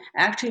and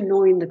actually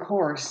knowing the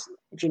course.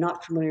 If you're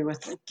not familiar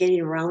with it,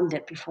 getting around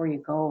it before you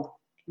go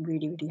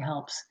really, really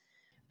helps.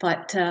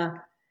 But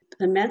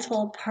the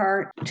mental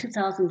part,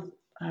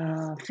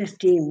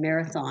 2015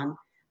 marathon,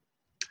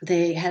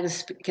 they had a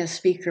guest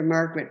speaker,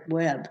 Margaret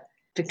Webb,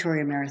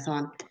 Victoria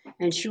Marathon,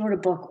 and she wrote a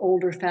book,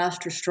 Older,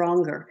 Faster,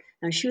 Stronger.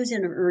 Now, she was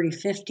in her early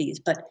 50s,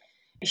 but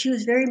she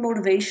was very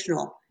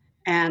motivational.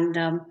 And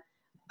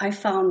I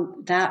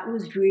found that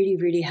was really,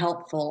 really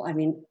helpful. I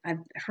mean, I've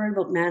heard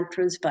about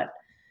mantras, but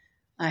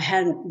I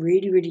hadn't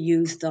really, really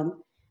used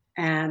them.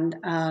 And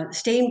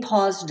staying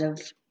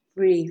positive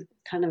really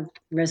kind of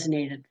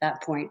resonated at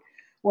that point.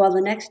 Well,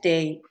 the next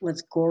day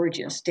was a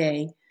gorgeous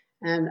day.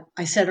 And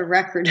I set a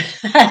record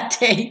that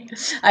day.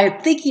 I'm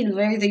thinking of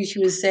everything she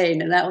was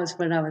saying. And that was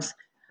when I was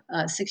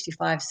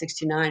 65,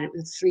 69. It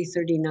was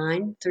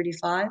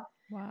 3:39:35.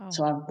 Wow.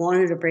 So I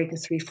wanted to break a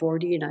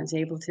 3:40 and I was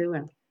able to.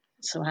 And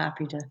so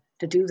happy to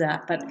to do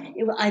that. But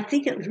I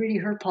think it was really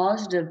her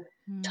positive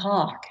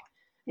talk,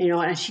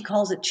 and she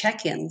calls it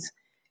check-ins.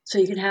 So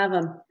you can have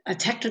a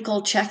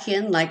technical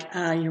check-in, like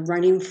your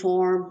running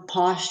form,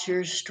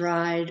 posture,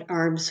 stride,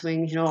 arm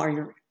swings, are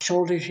your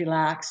shoulders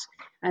relaxed,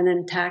 and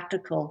then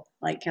tactical,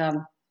 like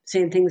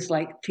saying things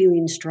like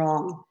feeling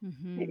strong,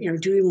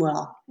 doing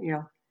well,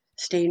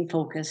 staying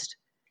focused,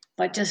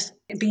 but just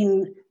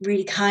being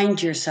really kind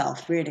to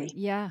yourself, really.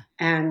 Yeah.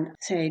 And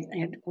say,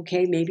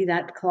 okay, maybe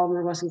that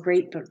kilometer wasn't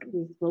great, but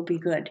we'll be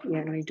good.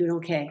 You're doing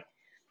okay.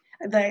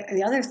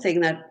 The other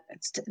thing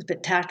that's a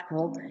bit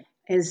tactical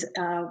is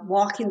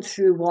walking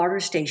through water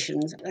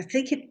stations. I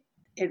think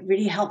it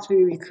really helps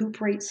me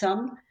recuperate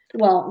some.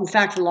 Well, in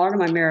fact, a lot of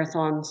my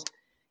marathons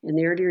in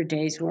the earlier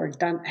days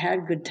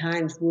had good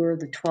times were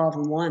the 12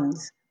 and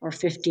 1s or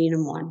 15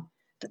 and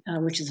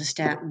 1, which is a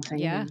Stanton thing.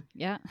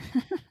 Yeah.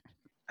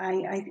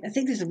 I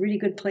think there's a really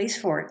good place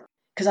for it,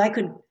 because I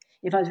could,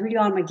 if I was really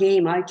on my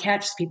game, I'd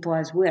catch people I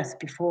was with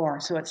before.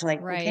 So it's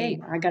like, okay,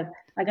 I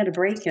got a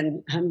break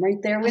and I'm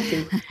right there with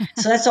you.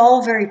 So that's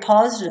all very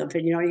positive,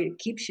 and it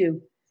keeps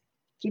you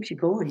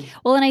going.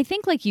 Well, and I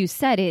think, like you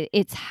said,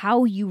 it's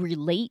how you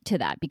relate to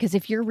that. Because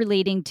if you're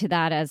relating to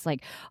that as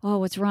like, oh,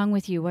 what's wrong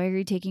with you? Why are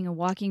you taking a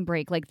walking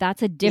break? Like,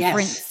 that's a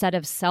different set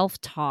of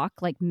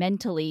self-talk, like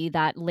mentally,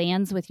 that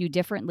lands with you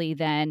differently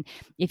than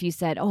if you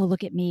said, oh,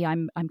 look at me,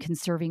 I'm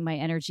conserving my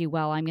energy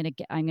well. I'm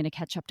gonna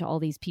catch up to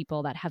all these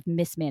people that have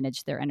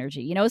mismanaged their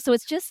energy. So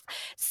it's just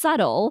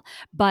subtle,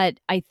 but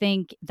I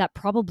think that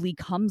probably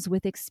comes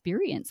with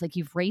experience. Like,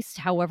 you've raced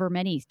however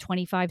many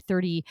 25,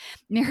 30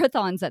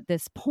 marathons at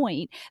this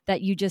point,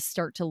 that you just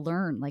start to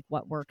learn like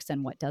what works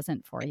and what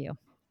doesn't for you.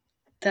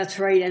 That's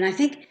right. And I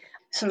think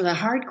sort of the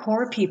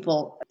hardcore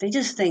people, they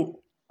just think,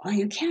 oh,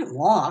 you can't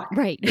walk.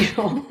 Right.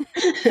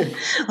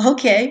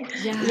 Okay.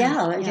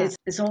 Yeah.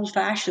 It's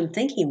old-fashioned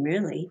thinking,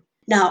 really.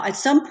 Now, at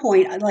some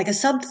point, like a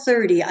sub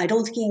 30, I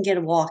don't think you can get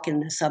a walk in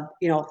the sub,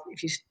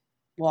 if you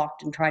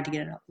walked and tried to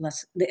get it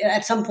less.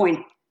 At some point,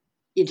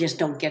 you just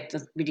don't get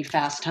the really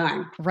fast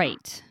time.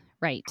 Right.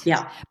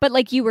 Yeah. But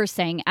like you were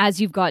saying,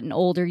 as you've gotten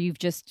older, you've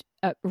just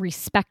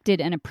respected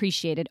and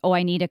appreciated,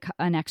 I need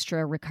an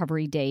extra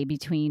recovery day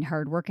between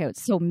hard workouts.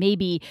 So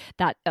maybe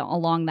that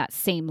along that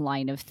same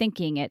line of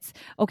thinking, it's,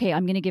 okay,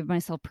 I'm going to give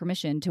myself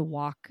permission to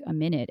walk a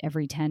minute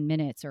every 10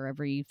 minutes or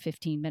every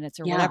 15 minutes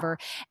or whatever.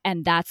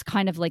 And that's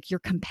kind of like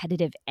your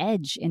competitive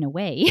edge in a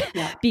way,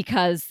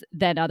 because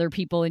then other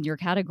people in your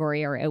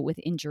category are out with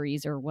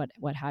injuries or what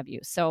have you.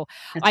 So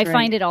I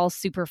find it all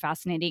super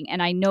fascinating.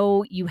 And I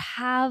know you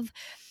have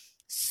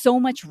so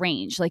much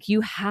range. Like,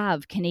 you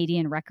have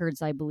Canadian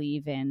records, I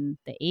believe, in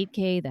the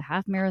 8K, the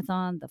half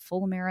marathon, the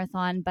full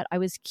marathon. But I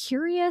was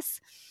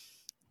curious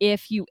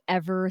if you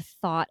ever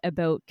thought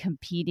about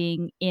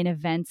competing in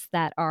events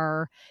that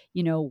are,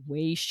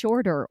 way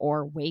shorter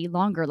or way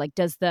longer. Like,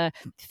 does the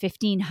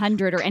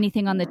 1500 or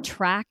anything on the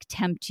track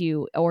tempt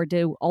you, or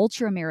do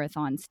ultra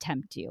marathons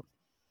tempt you?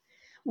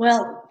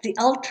 Well, the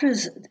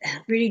ultras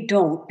really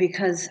don't,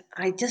 because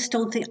I just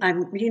don't think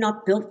I'm really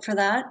not built for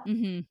that.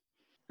 Mm-hmm.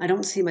 I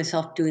don't see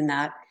myself doing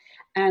that.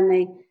 And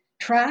the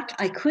track,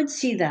 I could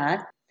see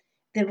that.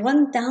 The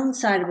one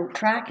downside about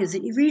track is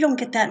that you really don't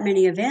get that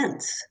many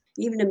events.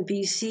 Even in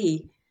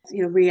BC,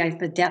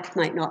 the depth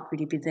might not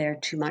really be there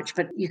too much,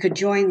 but you could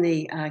join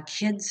the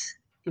kids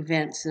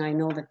events, and I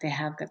know that they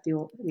have got the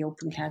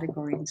open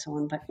category and so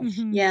on. But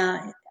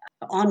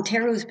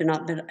Ontario's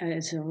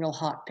it's a real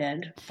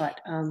hotbed,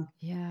 but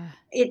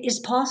it is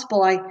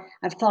possible.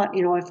 I've thought,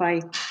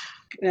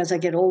 as I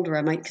get older,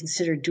 I might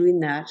consider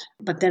doing that.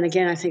 But then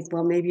again, I think,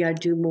 well, maybe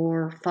I'd do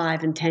more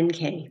 5 and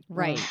 10K.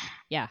 Right.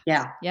 Yeah.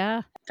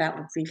 That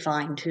would be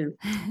fine too.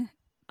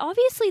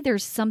 Obviously,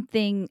 there's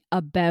something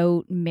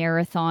about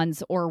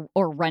marathons or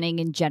running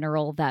in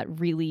general that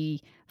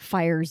really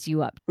fires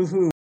you up.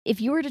 Mm-hmm. If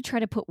you were to try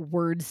to put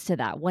words to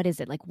that, what is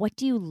it? Like, what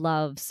do you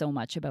love so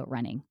much about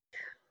running?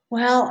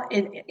 Well,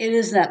 it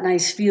is that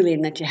nice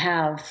feeling that you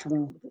have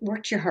from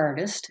worked your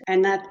hardest,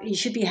 and that you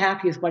should be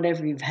happy with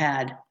whatever you've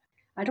had.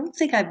 I don't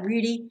think I've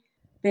really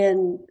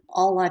been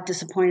all that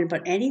disappointed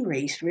about any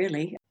race,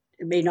 really.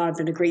 It may not have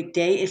been a great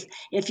day.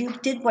 If you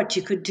did what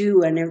you could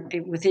do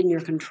and within your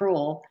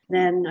control,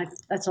 then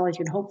that's all you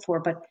can hope for.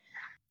 But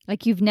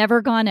like, you've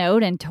never gone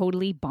out and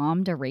totally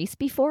bombed a race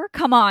before?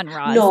 Come on,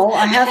 Roz. No,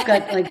 I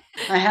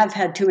have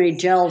had too many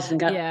gels and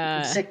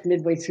got sick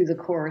midway through the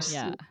course.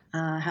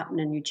 Happened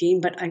in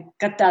Eugene, but I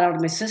got that out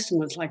of my system.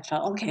 It was like,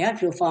 okay, I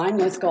feel fine.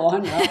 Let's go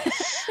on now.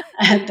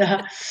 And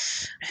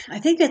I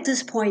think at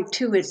this point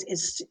too,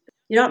 it's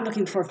you're not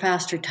looking for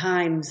faster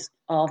times,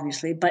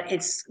 obviously, but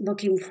it's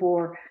looking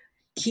for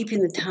keeping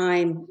the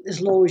time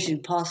as low as you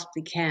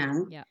possibly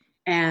can,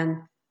 and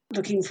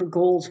looking for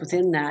goals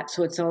within that.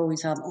 So it's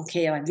always,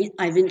 okay,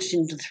 I've inched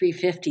into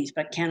 350s,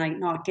 but can I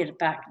not get it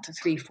back to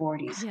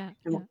 340s?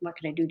 What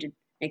can I do to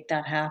make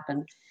that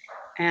happen?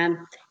 And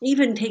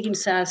even taking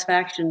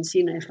satisfaction in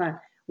seeing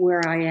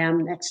where I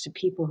am next to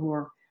people who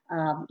are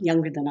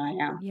younger than I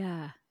am.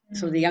 Yeah.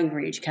 So the younger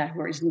age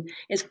categories. And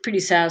it's pretty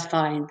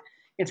satisfying,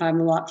 if I'm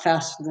a lot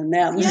faster than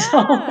them. Yeah,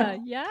 So,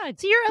 yeah.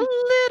 So you're a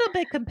little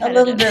bit a competitive.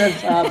 little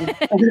bit of,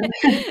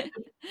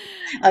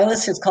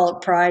 let's just call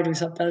it pride or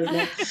something. I don't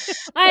know.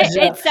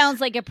 It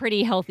sounds like a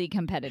pretty healthy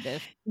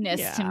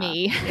competitiveness to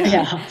me.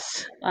 Yeah.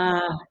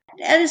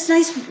 And it's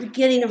nice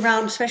getting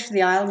around, especially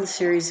the Island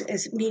Series,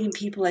 is meeting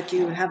people that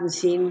you haven't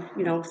seen,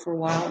 for a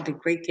while. It'd be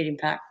great getting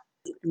back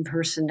in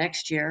person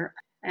next year.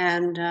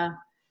 And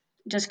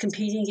just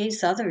competing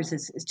against others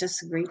is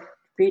just a great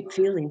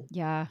feeling.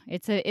 Yeah,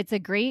 it's a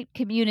great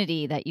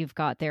community that you've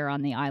got there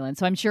on the island.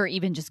 So I'm sure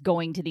even just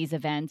going to these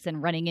events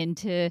and running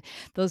into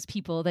those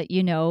people that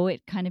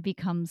it kind of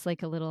becomes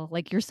like a little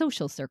like your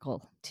social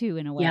circle too,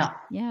 in a way.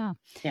 Yeah.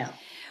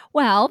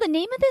 Well, the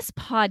name of this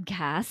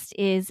podcast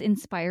is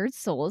Inspired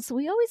Souls. So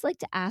we always like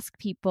to ask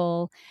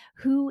people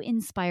who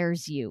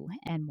inspires you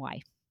and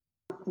why.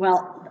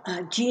 Well,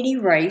 Jeannie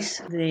Rice,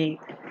 the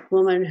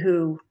woman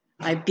who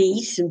I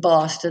beat in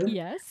Boston,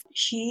 Yes.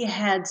 she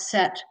had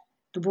set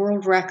the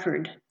world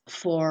record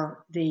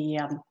for the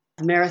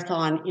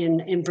marathon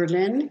in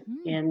Berlin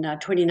in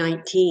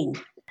 2019.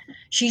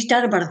 She's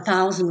done about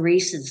 1,000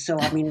 races, so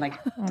I mean, like,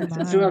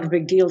 it's not a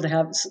big deal to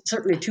have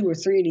certainly 2 or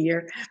 3 in a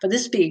year, but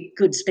this would be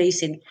good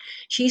spacing.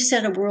 She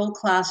set a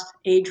world-class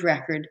age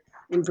record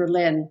in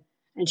Berlin,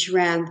 and she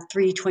ran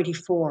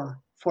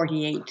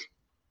 3:24:48.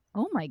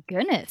 Oh my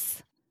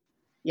goodness.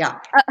 Yeah.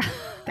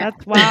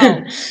 That's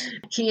wow.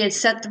 She had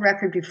set the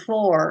record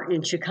before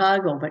in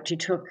Chicago, but she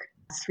took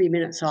 3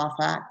 minutes off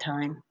that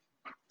time.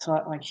 So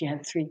like she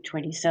had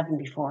 3:27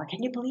 before.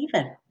 Can you believe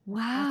it?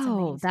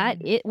 Wow.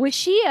 Was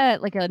she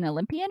like an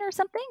Olympian or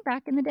something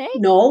back in the day?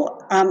 No.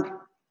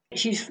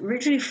 She's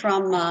originally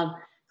from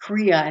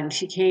Korea, and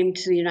she came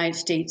to the United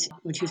States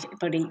when she was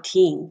about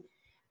 18.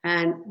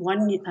 And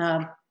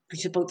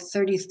she's about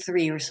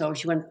 33 or so.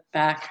 She went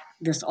back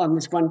on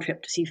this one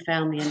trip to see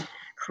family in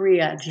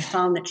Korea, and she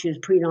found that she was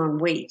putting on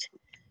weight.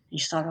 And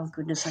she thought, oh,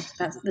 goodness,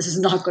 this is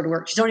not going to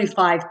work. She's only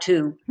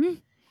 5'2".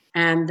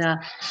 And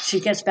she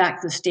gets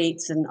back to the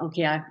States, and,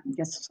 okay, I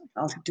guess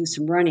I'll do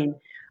some running.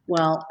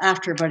 Well,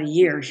 after about a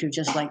year, she was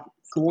just like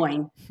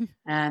going.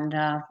 And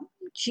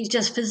she's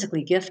just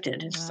physically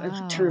gifted. It's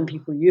a term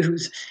people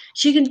use.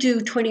 She can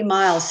do 20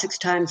 miles 6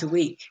 times a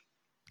week.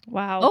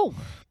 Wow. Oh,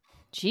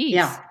 geez.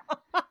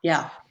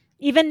 Yeah.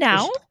 Even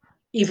now?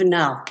 Even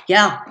now,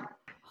 yeah.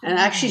 And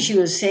actually, she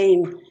was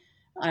saying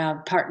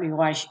partly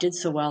why she did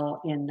so well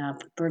in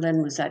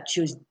Berlin was that she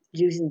was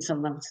using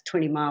some of those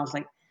 20 miles,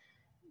 like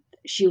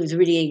she was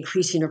really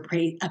increasing her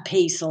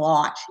pace a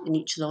lot in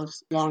each of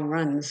those long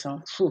runs.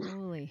 So,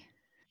 holy.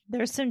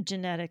 There's some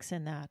genetics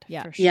in that.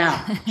 Yeah. For sure.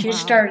 Yeah. She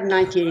started in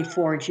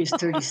 1984 and she's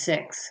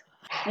 36.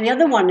 And the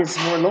other one is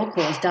more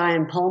local, is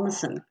Diane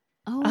Palmason.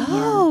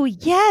 Oh,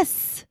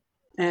 yes.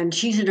 And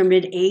she's in her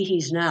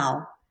mid-80s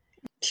now.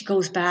 She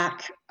goes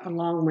back a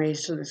long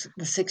ways to the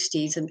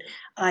 60s. And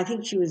I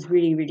think she was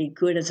really, really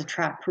good as a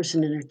track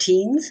person in her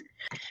teens.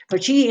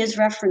 But she is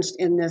referenced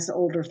in this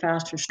Older,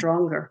 Faster,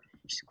 Stronger.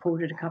 She's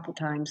quoted a couple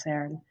times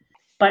there.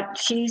 But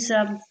she's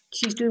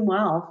doing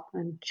well,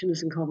 and she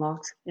lives in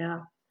Comox.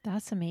 Yeah.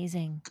 That's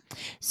amazing.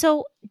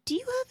 So do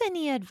you have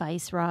any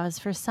advice, Roz,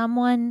 for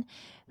someone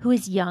who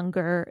is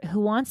younger, who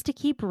wants to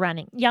keep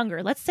running?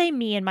 Younger, let's say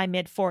me in my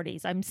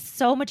mid-40s. I'm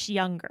so much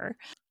younger.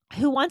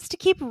 Who wants to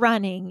keep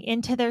running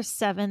into their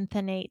 7th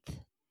and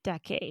 8th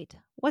decade?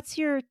 What's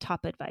your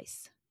top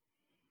advice?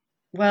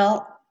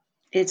 Well,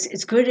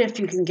 it's good if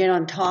you can get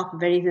on top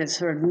of anything that's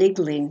sort of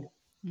niggling.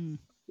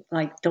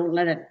 Like, don't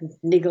let it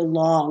niggle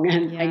long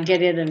and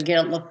get in and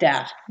get it looked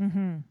at.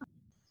 Mm-hmm.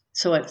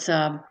 So it's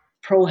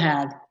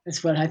ProHab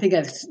is what I think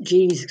that's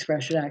Jeannie's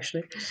expression,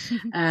 actually.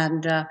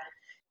 And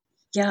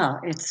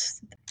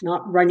it's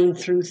not running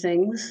through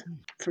things,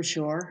 for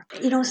sure.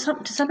 To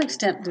some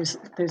extent,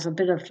 there's a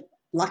bit of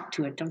luck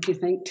to it, don't you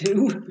think,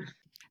 too?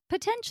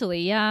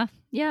 Potentially, yeah.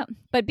 Yeah.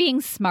 But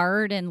being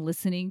smart and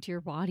listening to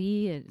your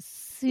body is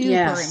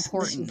super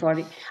important.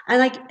 Body.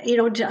 And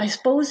I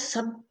suppose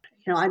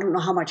I don't know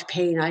how much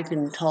pain I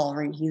can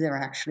tolerate either,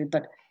 actually,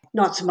 but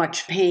not so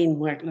much pain,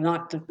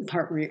 not the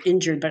part where you're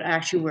injured, but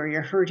actually where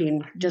you're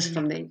hurting just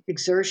from the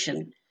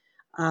exertion.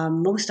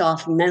 Most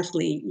often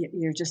mentally,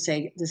 you're just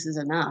saying, this is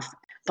enough.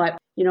 But,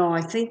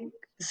 I think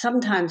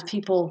sometimes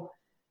people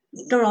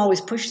don't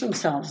always push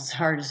themselves as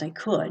hard as they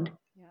could.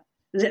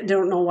 They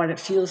don't know what it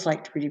feels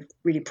like to really,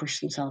 really push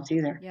themselves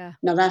either. Yeah.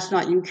 Now, that's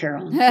not you,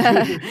 Carolyn.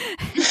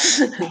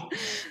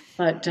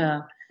 But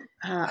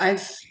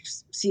I've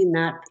seen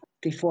that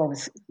before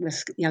with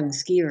young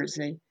skiers.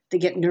 They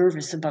get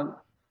nervous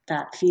about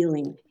that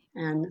feeling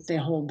and they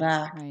hold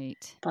back.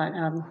 Right. But,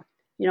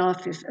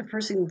 if a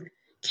person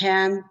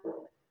can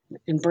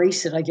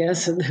embrace it, I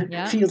guess, and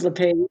feel the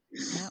pain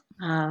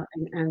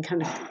and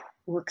kind of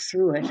work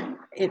through it,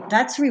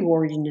 that's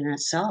rewarding in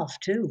itself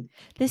too.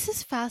 This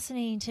is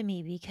fascinating to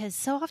me because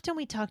so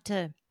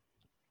often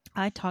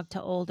I talk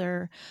to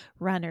older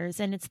runners,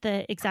 and it's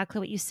exactly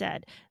what you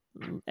said.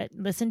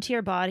 Listen to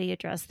your body,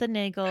 address the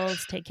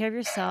niggles, take care of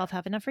yourself,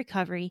 have enough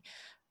recovery.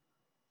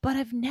 But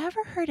I've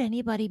never heard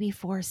anybody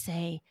before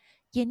say,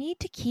 you need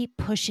to keep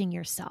pushing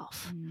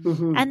yourself.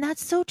 Mhm. And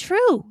that's so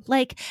true.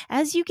 Like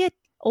as you get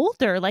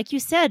older, like you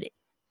said,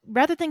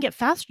 rather than get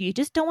faster, you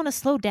just don't want to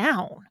slow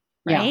down,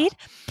 Yeah. right?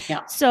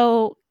 Yeah.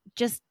 So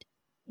just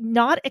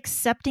not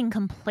accepting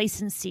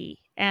complacency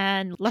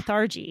and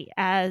lethargy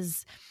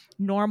as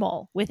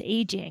normal with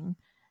aging,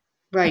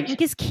 I Right.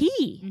 think is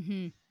key.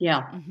 Mm-hmm.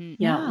 Yeah. Mm-hmm.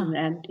 Yeah.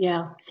 And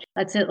yeah,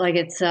 that's it. Like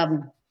it's,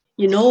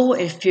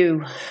 if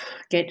you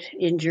get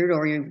injured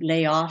or you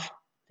lay off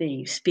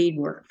the speed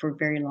work for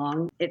very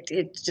long,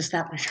 it's just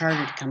that much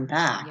harder to come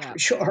back Yeah. for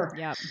sure.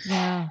 Yep.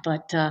 Yeah.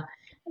 But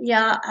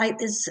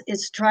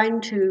it's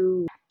trying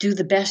to do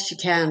the best you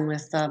can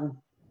with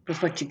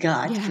what you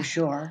got Yeah. for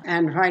sure,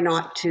 and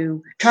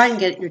try and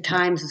get your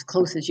times as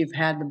close as you've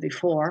had them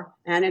before.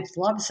 And it's a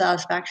lot of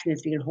satisfaction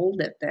if you can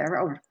hold it there.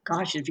 Oh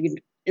gosh, if you can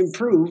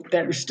improve,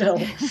 better still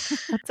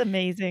That's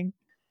amazing.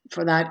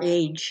 for that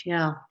age.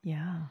 Yeah,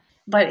 Yeah.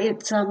 but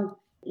it's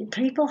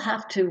people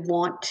have to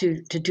want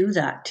to do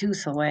that too.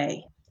 So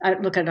I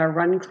look at our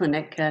run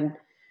clinic, and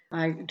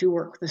I do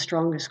work with the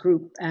strongest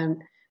group,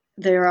 and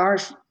there are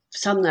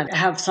some that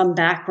have some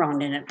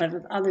background in it, but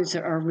others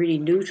are really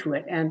new to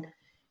it, and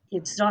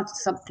it's not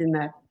something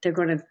that they're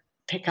going to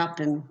pick up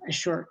in a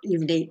short,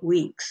 even 8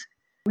 weeks.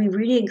 We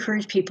really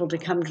encourage people to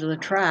come to the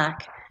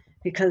track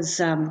because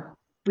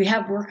we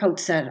have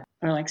workouts that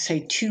are like,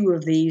 say, 2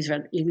 of these,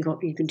 or you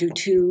can do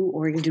 2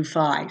 or you can do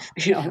 5,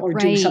 or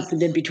do Right.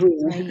 something in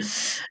between. Right. And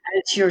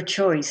it's your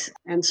choice.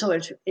 And so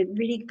it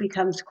really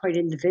becomes quite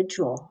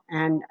individual,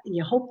 and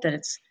you hope that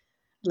it's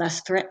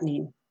less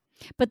threatening.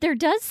 But there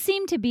does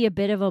seem to be a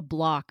bit of a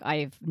block,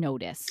 I've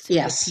noticed,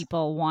 Yes. with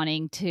people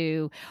wanting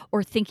to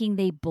or thinking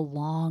they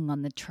belong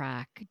on the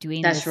track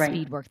doing That's this right.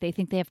 speed work. They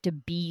think they have to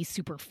be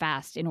super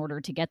fast in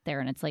order to get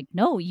there. And it's like,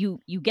 no, you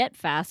get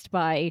fast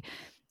by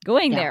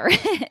going Yeah. there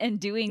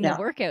and doing Yeah.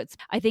 the workouts.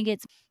 I think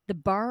the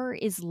bar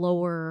is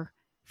lower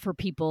for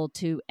people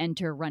to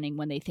enter running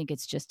when they think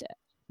it's just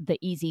the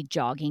easy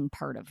jogging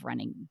part of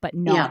running, but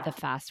not Yeah. the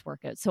fast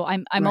workout. So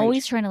I'm Right.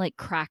 always trying to like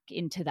crack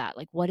into that.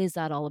 Like, what is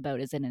that all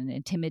about? Is it an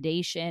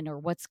intimidation or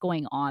what's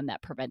going on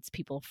that prevents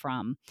people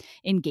from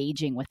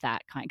engaging with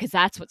that kind? Because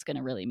that's what's going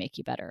to really make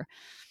you better.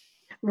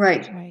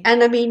 Right. Right.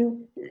 And I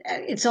mean,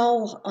 it's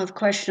all a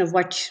question of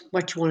what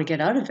you want to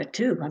get out of it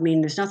too. I mean,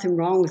 there's nothing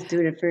wrong with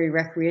doing it very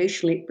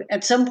recreationally.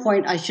 At some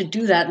point, I should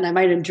do that, and I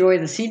might enjoy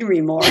the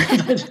scenery more.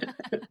 But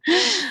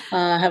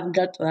I haven't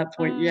got to that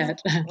point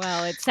yet.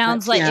 Well, it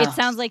sounds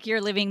like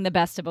you're living the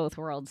best of both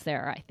worlds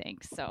there, I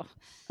think. So,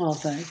 Oh,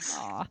 thanks.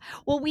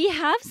 well, we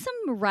have some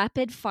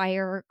rapid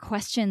fire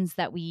questions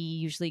that we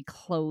usually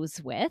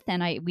close with,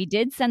 and we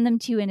did send them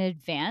to you in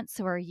advance.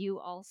 So, are you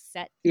all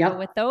set to go Yep.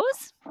 with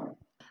those?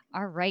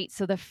 All right.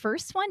 So the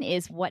first one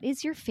is, what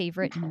is your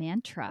favorite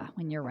mantra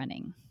when you're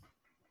running?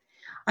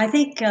 I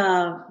think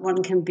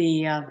one can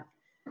be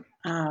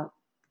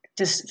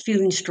just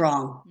feeling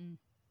strong,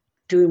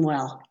 doing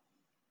well.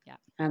 Yeah.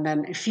 And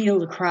then feel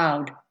the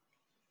crowd.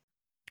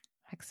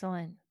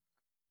 Excellent.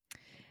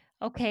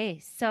 Okay,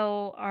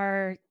 so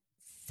our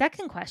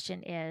second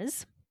question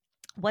is,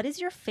 what is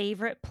your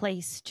favorite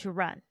place to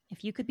run?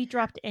 If you could be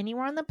dropped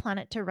anywhere on the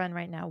planet to run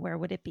right now, where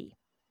would it be?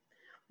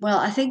 Well,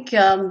 I think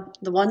the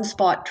One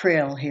Spot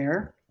Trail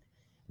here.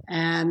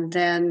 And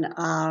then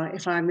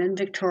if I'm in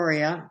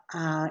Victoria,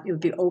 it would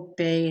be Oak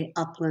Bay,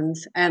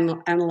 Uplands, and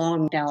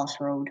along Dallas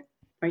Road,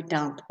 right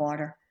down at the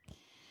water.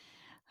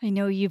 I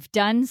know you've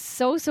done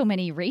so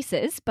many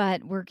races,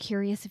 but we're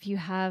curious if you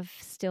have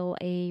still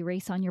a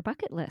race on your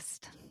bucket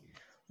list.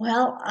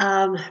 Well,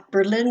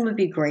 Berlin would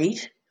be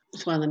great.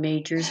 It's one of the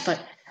majors,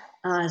 but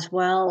as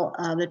well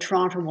the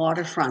Toronto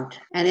Waterfront,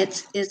 and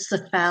it's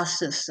the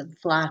fastest and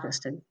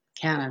flattest in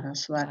Canada,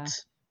 so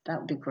that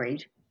would be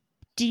great.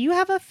 Do you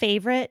have a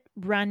favorite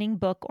running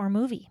book or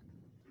movie?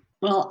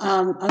 Well,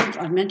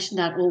 I mentioned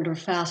that Older,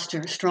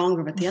 Faster,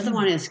 Stronger, but the other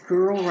one is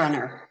Girl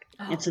Runner.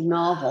 Oh. It's a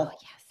novel.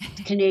 Yes.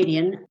 It's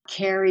Canadian.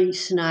 Carrie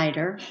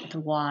Snyder, with a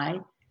Y,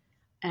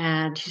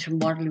 and she's from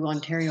Waterloo,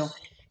 Ontario.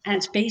 And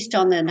it's based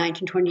on the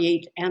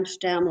 1928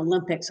 Amsterdam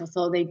Olympics,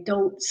 although they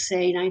don't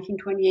say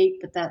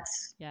 1928, but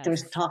they're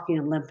talking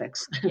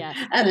Olympics. Yes.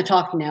 And they're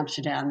talking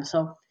Amsterdam.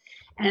 So,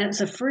 and it was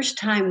the first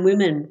time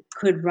women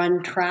could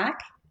run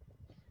track.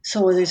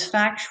 So there's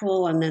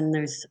factual, and then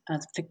there's a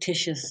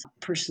fictitious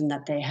person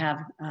that they have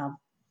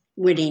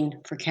winning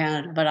for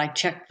Canada. But I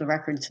checked the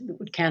records;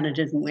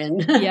 Canada didn't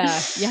win,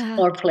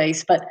 or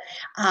place. But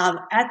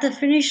at the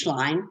finish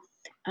line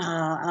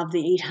of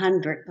the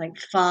 800, like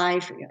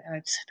 5,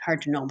 it's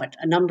hard to know, but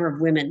a number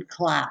of women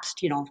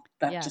collapsed.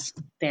 Just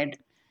they had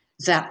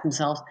zapped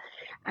themselves.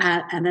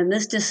 And then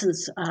this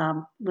distance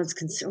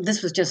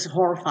this was just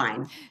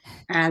horrifying,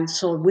 and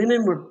so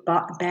women were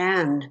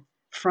banned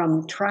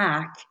from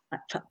track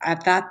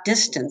at that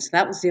distance.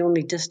 That was the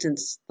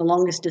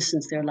longest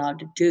distance they're allowed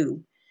to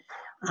do.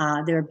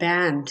 They're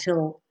banned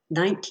till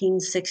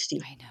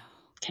 1960. I know.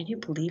 Can you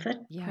believe it?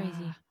 Yeah.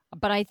 Crazy.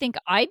 But I think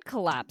I'd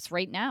collapse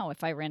right now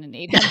if I ran an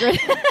 800.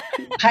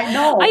 I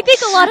know. I think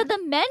a lot of the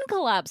men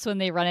collapse when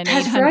they run an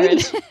 800.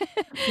 Right.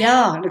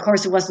 Yeah, and of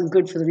course it wasn't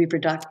good for the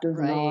reproductive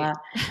and all that.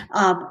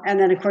 And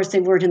then, of course, they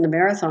weren't in the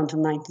marathon until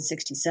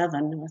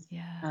 1967 with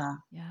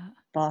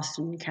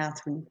Boston,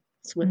 Catherine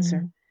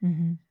Switzer.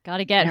 Mm-hmm. Got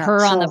to get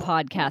her on the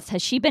podcast.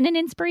 Has she been an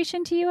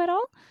inspiration to you at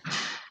all?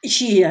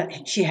 She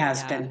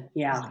has been.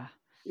 Yeah,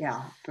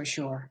 for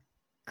sure.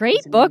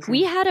 Great book.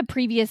 We had a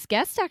previous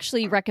guest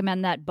actually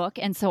recommend that book,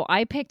 and so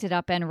I picked it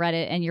up and read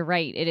it. And you're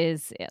right,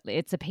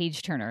 it's a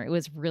page turner. It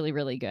was really,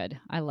 really good.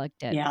 I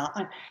liked it. Yeah,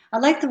 I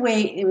like the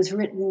way it was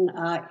written,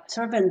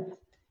 sort of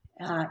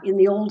in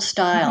the old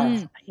style,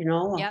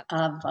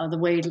 of the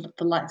way the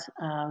life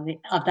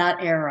of that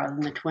era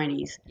in the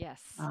 20s.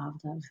 Yes,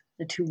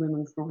 the two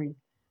women growing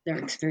their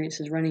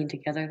experiences running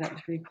together. That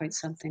was really quite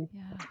something.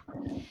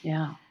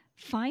 Yeah.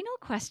 Final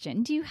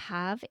question: do you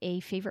have a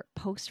favorite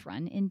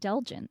post-run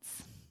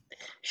indulgence?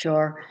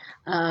 Sure.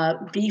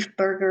 Beef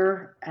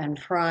burger and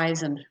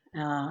fries and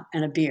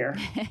a beer.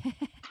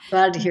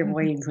 Glad to hear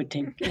Wayne would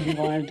take he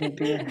wanted to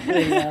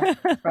beer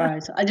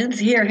fries. I didn't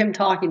hear him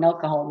talking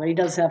alcohol, but he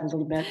does have a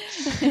little bit.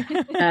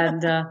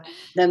 And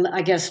then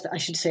I guess I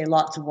should say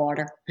lots of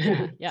water.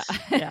 Yeah.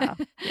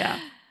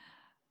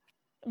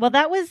 Well,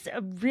 that was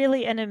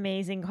really an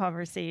amazing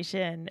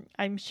conversation.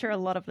 I'm sure a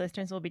lot of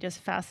listeners will be just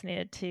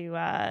fascinated to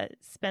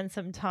spend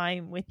some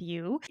time with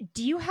you.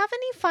 Do you have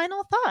any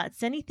final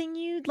thoughts? Anything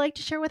you'd like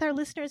to share with our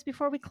listeners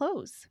before we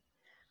close?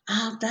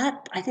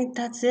 I think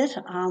that's it.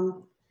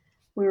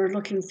 We're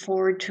looking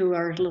forward to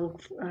our little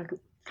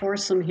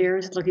foursome here.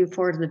 Looking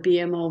forward to the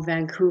BMO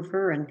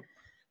Vancouver, and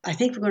I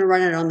think we're going to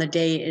run it on the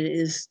day it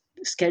is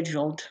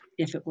scheduled.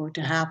 If it were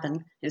to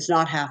happen, it's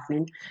not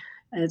happening.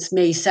 And it's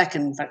May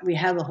 2nd, but we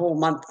have a whole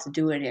month to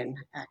do it in,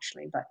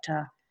 actually. But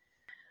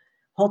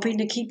hoping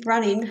to keep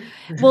running.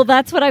 Well,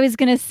 that's what I was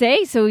going to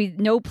say. So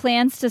no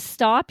plans to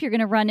stop. You're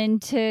going to run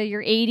into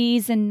your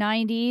 80s and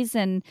 90s.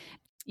 And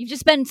you've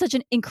just been such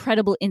an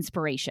incredible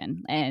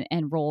inspiration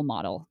and role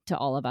model to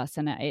all of us.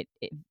 And it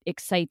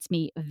excites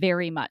me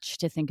very much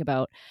to think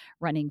about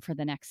running for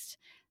the next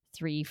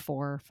 3,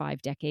 4,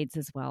 5 decades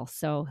as well.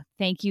 So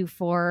thank you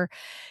for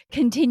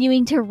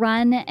continuing to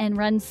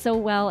run so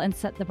well and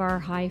set the bar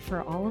high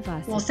for all of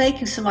us. Well,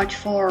 thank you so much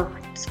for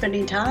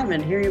spending time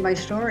and hearing my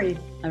story.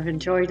 I've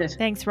enjoyed it.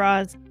 Thanks,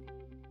 Roz.